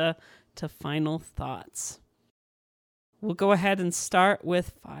on to final thoughts. We'll go ahead and start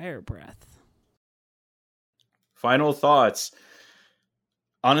with Fire Breath. Final thoughts.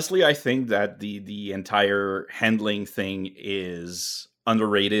 Honestly, I think that the entire handling thing is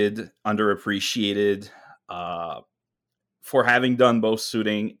underrated, underappreciated. For having done both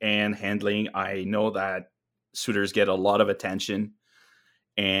suiting and handling, I know that suitors get a lot of attention,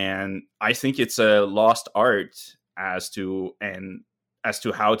 and I think it's a lost art as to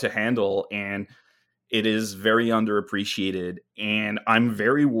how to handle, and it is very underappreciated. And I'm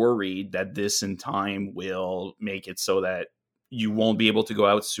very worried that this in time will make it so that you won't be able to go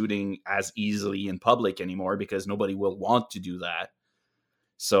out suiting as easily in public anymore because nobody will want to do that.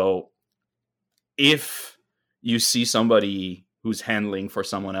 So if you see somebody who's handling for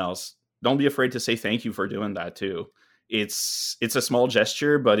someone else, don't be afraid to say thank you for doing that too. It's a small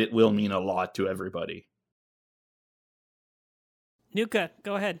gesture, but it will mean a lot to everybody. Nuka,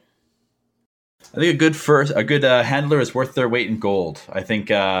 go ahead. I think a good handler is worth their weight in gold. I think,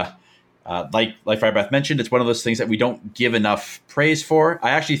 like Firebreath mentioned, it's one of those things that we don't give enough praise for.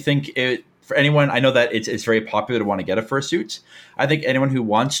 I actually think for anyone, I know that it's very popular to want to get a fursuit. I think anyone who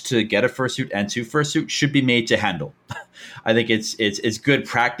wants to get a fursuit and to fursuit should be made to handle. I think it's good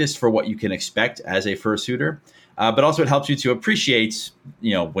practice for what you can expect as a fursuiter. But also it helps you to appreciate,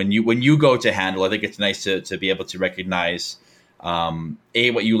 when you go to handle. I think it's nice to be able to recognize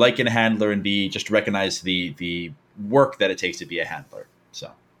A, what you like in a handler, and B, just recognize the work that it takes to be a handler.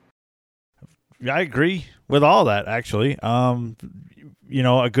 So I agree with all that, actually.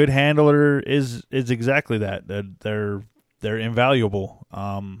 A good handler is exactly that. They're invaluable.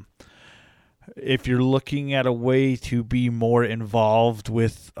 If you're looking at a way to be more involved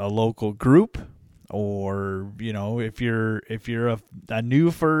with a local group, or if you're a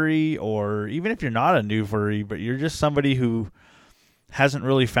new furry, or even if you're not a new furry, but you're just somebody who hasn't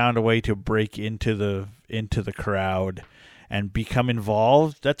really found a way to break into the crowd and become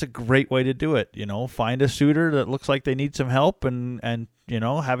involved, that's a great way to do it. Find a suitor that looks like they need some help, and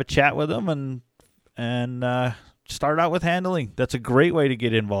have a chat with them, and start out with handling. That's a great way to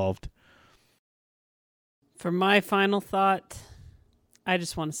get involved. For my final thought, I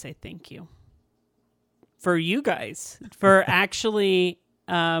just want to say thank you for you guys for actually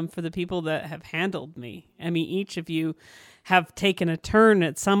for the people that have handled me. I mean, each of you have taken a turn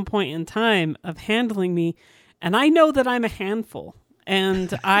at some point in time of handling me, and I know that I'm a handful,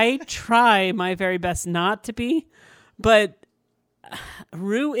 and I try my very best not to be, but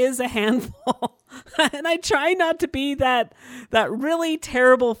Rue is a handful. And I try not to be that really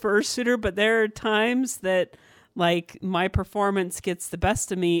terrible fursuiter, but there are times that like my performance gets the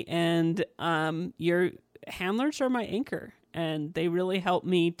best of me, and your handlers are my anchor, and they really help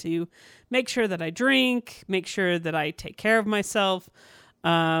me to make sure that I drink, make sure that I take care of myself.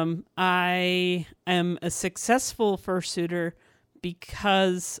 I am a successful fursuiter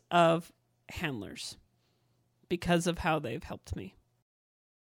because of handlers, because of how they've helped me.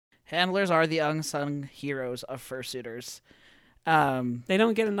 Handlers are the unsung heroes of fursuiters. They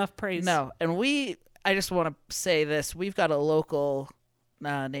don't get enough praise. No, and I just want to say this. We've got a local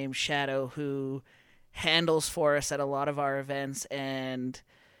named Shadow who handles for us at a lot of our events, and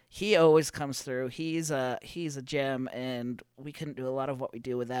he always comes through. He's a gem, and we couldn't do a lot of what we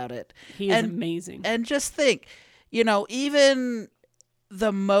do without it. He is amazing. And just think, even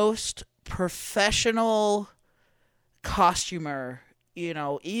the most professional costumer,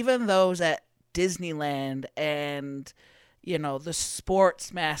 even those at Disneyland and, the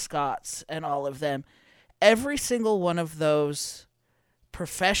sports mascots and all of them, every single one of those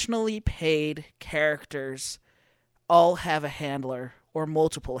professionally paid characters all have a handler or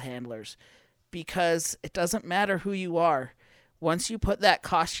multiple handlers, because it doesn't matter who you are. Once you put that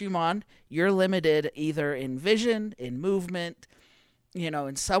costume on, you're limited either in vision, in movement,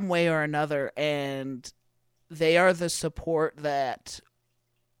 in some way or another, and they are the support that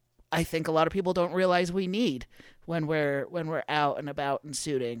I think a lot of people don't realize we need when we're out and about and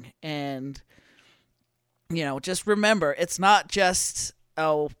suiting. And just remember, it's not just,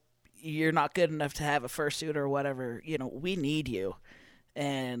 oh, you're not good enough to have a fursuit or whatever. We need you,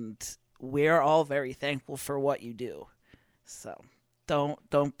 and we're all very thankful for what you do. So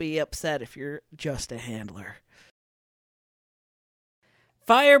don't be upset if you're just a handler.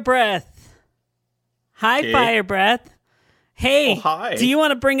 Fire Breath. Hi, Okay. Fire Breath. Hey, hi. do you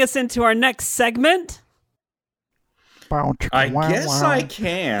want to bring us into our next segment? I guess I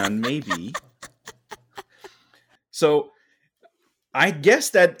can, maybe. So, I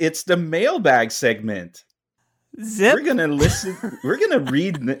guess that it's the mailbag segment. Zip. We're gonna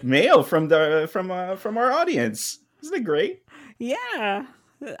read mail from our audience. Isn't it great? Yeah.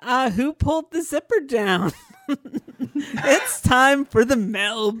 Who pulled the zipper down? It's time for the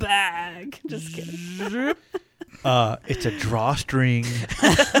mailbag. Just kidding. It's a drawstring.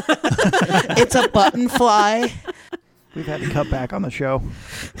 It's a button fly. We've had to cut back on the show.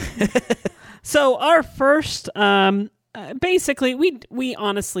 So our first, basically, we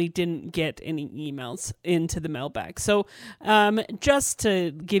honestly didn't get any emails into the mailbag. So just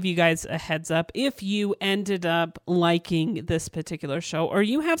to give you guys a heads up, if you ended up liking this particular show or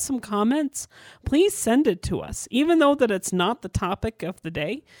you have some comments, please send it to us. Even though that it's not the topic of the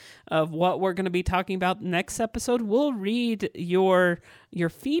day of what we're going to be talking about next episode, we'll read your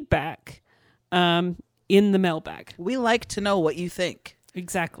feedback in the mailbag. We like to know what you think.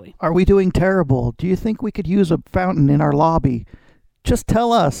 Exactly. Are we doing terrible? Do you think we could use a fountain in our lobby? Just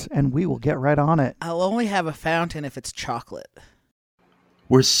tell us, and we will get right on it. I'll only have a fountain if it's chocolate.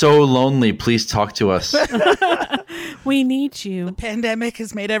 We're so lonely. Please talk to us. We need you. The pandemic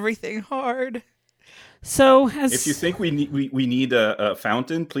has made everything hard. So, If you think we need a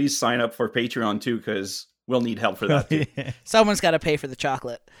fountain, please sign up for Patreon too, because we'll need help for that too. Someone's got to pay for the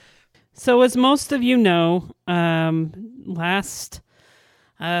chocolate. So as most of you know, last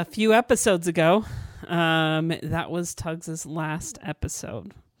few episodes ago, that was Tugs's last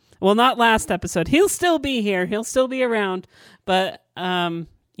episode. Well, not last episode. He'll still be here. He'll still be around, but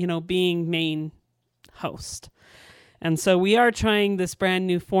being main host. And so we are trying this brand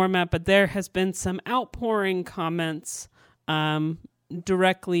new format, but there has been some outpouring comments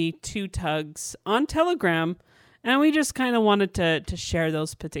directly to Tugs on Telegram, and we just kind of wanted to share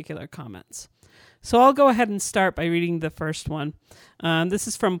those particular comments. So I'll go ahead and start by reading the first one. This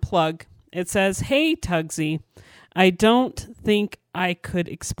is from Plug. It says, "Hey, Tugsy, I don't think I could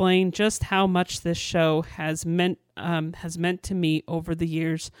explain just how much this show has meant to me over the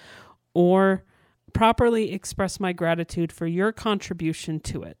years, or properly express my gratitude for your contribution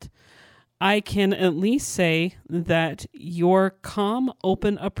to it. I can at least say that your calm,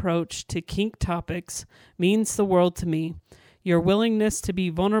 open approach to kink topics means the world to me. Your willingness to be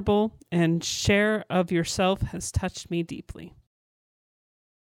vulnerable and share of yourself has touched me deeply."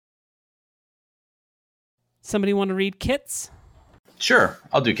 Somebody want to read Kits? Sure,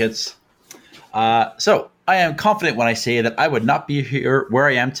 I'll do Kits. So I am confident when I say that I would not be here where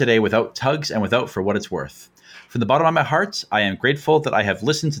I am today without Tugs and without For What It's Worth. From the bottom of my heart, I am grateful that I have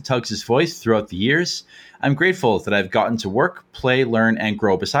listened to Tugs' voice throughout the years. I'm grateful that I've gotten to work, play, learn, and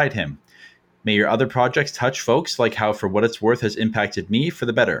grow beside him. May your other projects touch folks like how For What It's Worth has impacted me for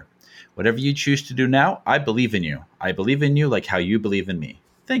the better. Whatever you choose to do now, I believe in you. I believe in you like how you believe in me.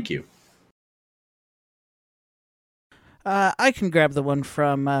 Thank you. I can grab the one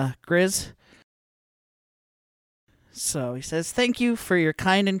from Grizz. So he says, thank you for your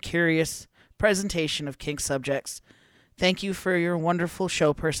kind and curious presentation of kink subjects. Thank you for your wonderful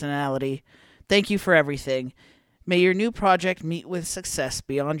show personality. Thank you for everything. May your new project meet with success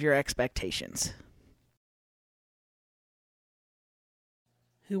beyond your expectations.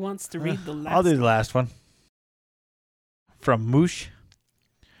 Who wants to read the last I'll do the last one. From Moosh.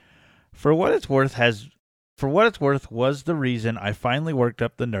 For what it's worth was the reason I finally worked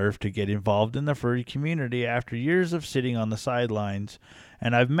up the nerve to get involved in the furry community after years of sitting on the sidelines,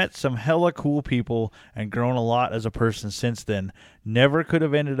 and I've met some hella cool people and grown a lot as a person since then. Never could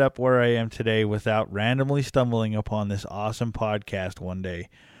have ended up where I am today without randomly stumbling upon this awesome podcast one day.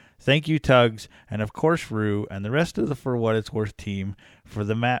 Thank you, Tugs, and of course Rue, and the rest of the For What It's Worth team for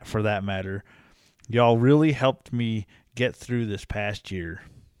that matter. Y'all really helped me get through this past year.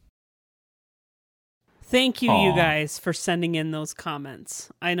 Thank you, you Aw. guys, for sending in those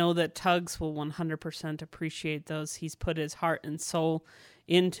comments. I know that Tugs will 100% appreciate those. He's put his heart and soul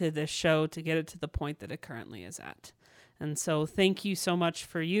into this show to get it to the point that it currently is at. And so thank you so much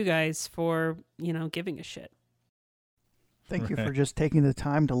for you guys for, giving a shit. Thank you for just taking the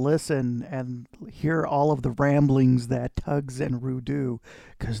time to listen and hear all of the ramblings that Tugs and Rue do,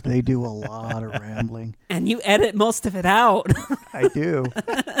 because they do a lot of rambling. And you edit most of it out. I do.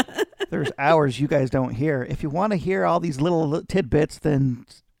 There's hours you guys don't hear. If you want to hear all these little tidbits, then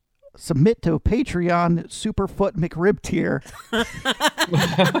submit to Patreon Superfoot McRib tier.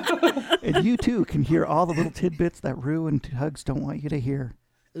 And you too can hear all the little tidbits that Rue and Tugs don't want you to hear.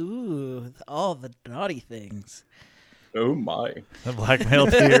 Ooh, all the naughty things. Oh my. The blackmail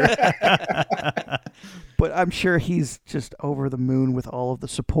tier. But I'm sure he's just over the moon with all of the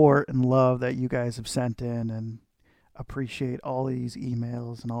support and love that you guys have sent in, and appreciate all these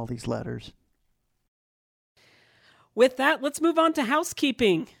emails and all these letters. With that, let's move on to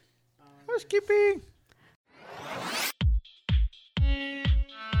housekeeping. Housekeeping.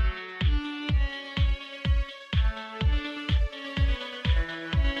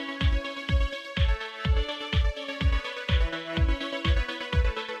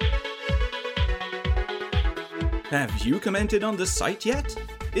 Have you commented on the site yet?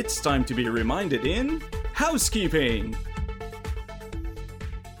 It's time to be reminded in housekeeping.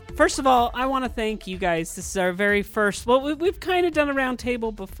 First of all, I want to thank you guys. This is our very first, well, we've kind of done a round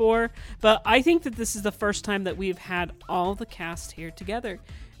table before, but I think that this is the first time that we've had all the cast here together.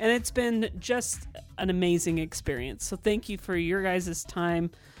 And it's been just an amazing experience. So thank you for your guys'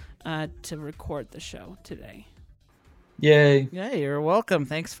 time to record the show today. Yay. Yeah, you're welcome.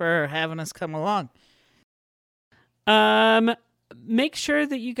 Thanks for having us come along. Make sure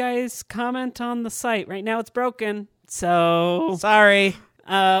that you guys comment on the site. Right now it's broken, so sorry.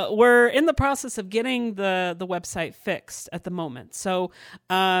 We're in the process of getting the website fixed at the moment. So,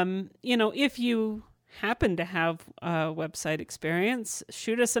 if you happen to have a website experience,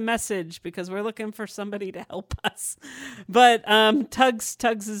 shoot us a message because we're looking for somebody to help us. But Tugs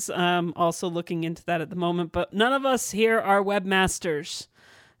is also looking into that at the moment. But none of us here are webmasters,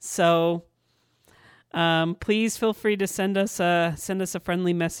 so. Please feel free to send us a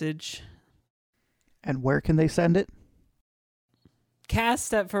friendly message. And where can they send it?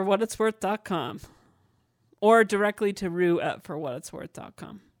 Cast at forwhatitsworth.com or directly to Rue at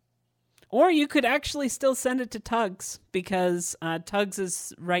forwhatitsworth.com. Or you could actually still send it to Tugs because Tugs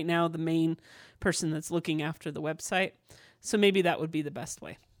is right now the main person that's looking after the website. So maybe that would be the best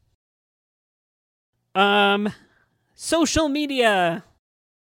way. Social media.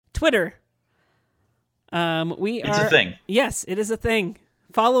 Twitter. It's a thing. Yes, it is a thing.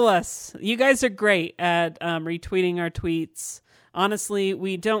 Follow us. You guys are great at retweeting our tweets. Honestly,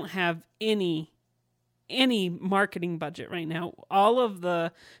 we don't have any marketing budget right now. All of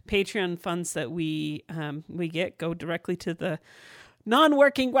the Patreon funds that we get go directly to the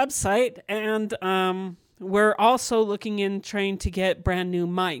non-working website, and we're also looking in trying to get brand new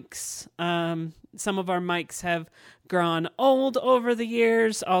mics. Some of our mics have grown old over the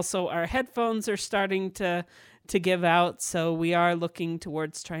years. Also, our headphones are starting to give out, so we are looking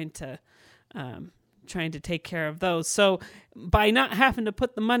towards trying to take care of those. So by not having to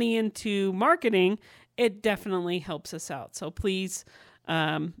put the money into marketing, it definitely helps us out. So please,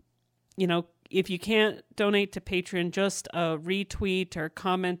 if you can't donate to Patreon, just a retweet or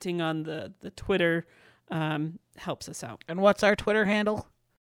commenting on the Twitter helps us out. And what's our Twitter handle?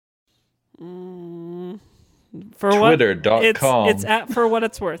 For Twitter.com. It's at For What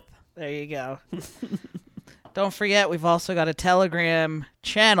It's Worth. There you go. Don't forget, we've also got a Telegram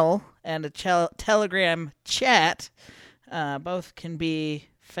channel and a Telegram chat. Both can be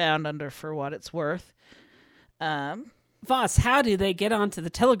found under For What It's Worth. Voss, how do they get onto the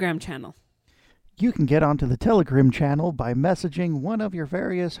Telegram channel? You can get onto the Telegram channel by messaging one of your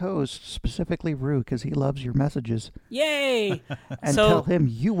various hosts, specifically Rue, because he loves your messages. Yay! And tell him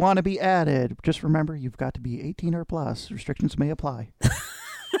you want to be added. Just remember, you've got to be 18 or plus. Restrictions may apply.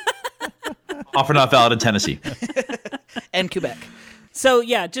 Offer not valid in Tennessee. And Quebec. So,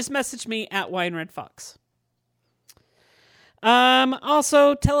 yeah, just message me at Wine Red Fox.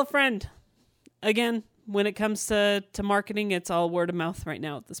 Also, tell a friend. Again, when it comes to marketing, it's all word of mouth right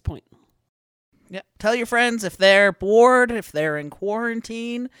now at this point. Yep. Tell your friends if they're bored, if they're in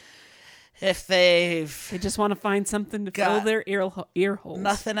quarantine, if they just want to find something to fill their ear holes.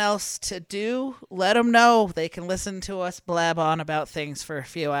 Nothing else to do, let them know. They can listen to us blab on about things for a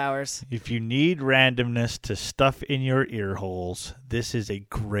few hours. If you need randomness to stuff in your ear holes, this is a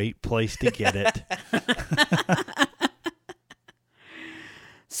great place to get it.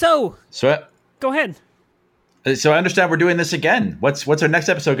 So go ahead. So I understand we're doing this again. What's our next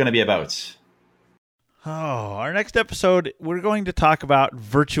episode going to be about? Oh, our next episode, we're going to talk about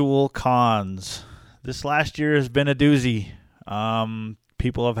virtual cons. This last year has been a doozy.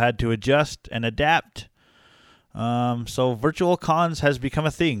 People have had to adjust and adapt. So virtual cons has become a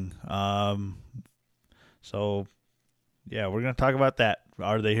thing. So, yeah, we're going to talk about that.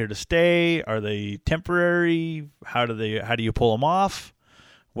 Are they here to stay? Are they temporary? How do you pull them off?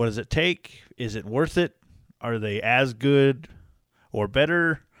 What does it take? Is it worth it? Are they as good or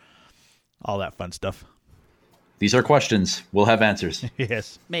better? All that fun stuff. These are questions. We'll have answers.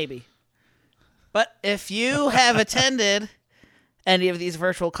 Yes. Maybe. But if you have attended any of these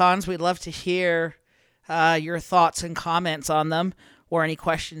virtual cons, we'd love to hear your thoughts and comments on them or any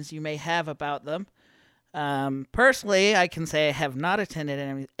questions you may have about them. Personally, I can say I have not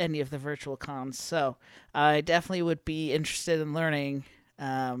attended any of the virtual cons, so I definitely would be interested in learning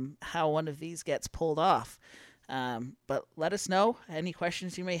how one of these gets pulled off. But let us know any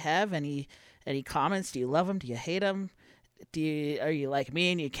questions you may have, any comments. Do you love them? Do you hate them? Are you like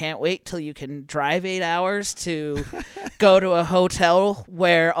me and you can't wait till you can drive 8 hours to go to a hotel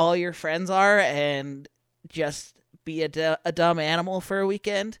where all your friends are and just be a dumb animal for a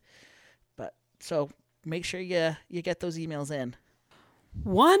weekend? But so make sure you get those emails in.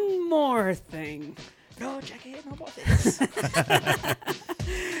 One more thing. Go check it out. More things.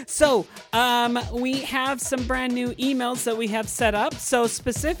 So, we have some brand new emails that we have set up. So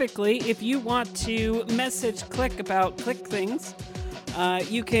specifically, if you want to message Click about Click things,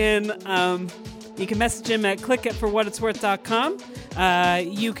 you can message him at click@forwhatitsworth.com.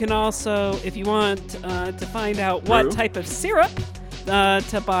 You can also, if you want to find out what type of syrup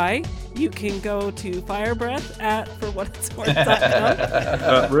to buy, you can go to Firebreath at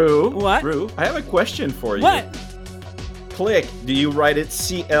forwhatitsworth.com. Rue. What? Rue, I have a question for you. What? Click. Do you write it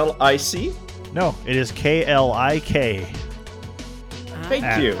CLIC? No, it is KLIK.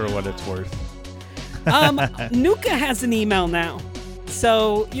 Thank you. For what it's worth. Nuka has an email now.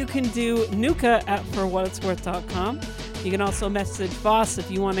 So you can do Nuka at forwhatitsworth.com. You can also message Voss if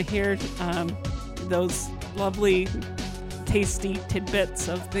you want to hear those lovely tasty tidbits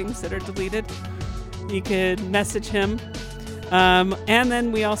of things that are deleted. You could message him. And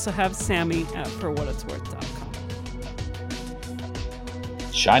then we also have Sammy at forwhatitsworth.com.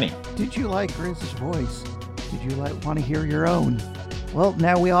 Shiny. Did you like Griz's voice? Did you want to hear your own? Well,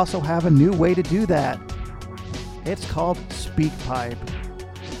 now we also have a new way to do that. It's called SpeakPipe.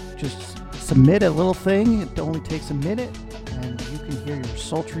 Just submit a little thing. It only takes a minute, and you can hear your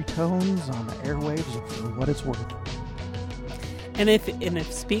sultry tones on the airwaves for what it's worth. And if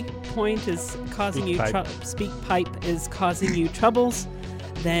SpeakPipe is causing SpeakPipe is causing you troubles,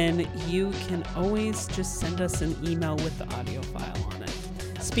 then you can always just send us an email with the audio file on it.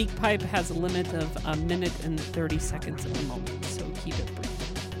 SpeakPipe has a limit of 1 minute and 30 seconds at the moment, so keep it brief.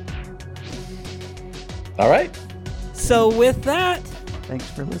 All right. So with that, thanks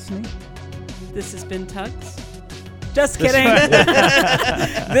for listening. This has been Tugs. Just kidding.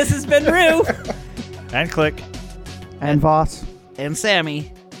 This has been Rue. And Click. And Voss. And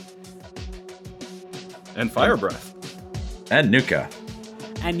Sammy. And Firebreath. And Nuka.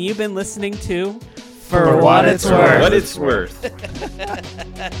 And you've been listening to For What It's Worth. What It's Worth.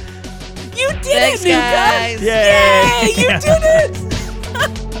 You did Thanks, it, Nuka! guys. Yay! You did it!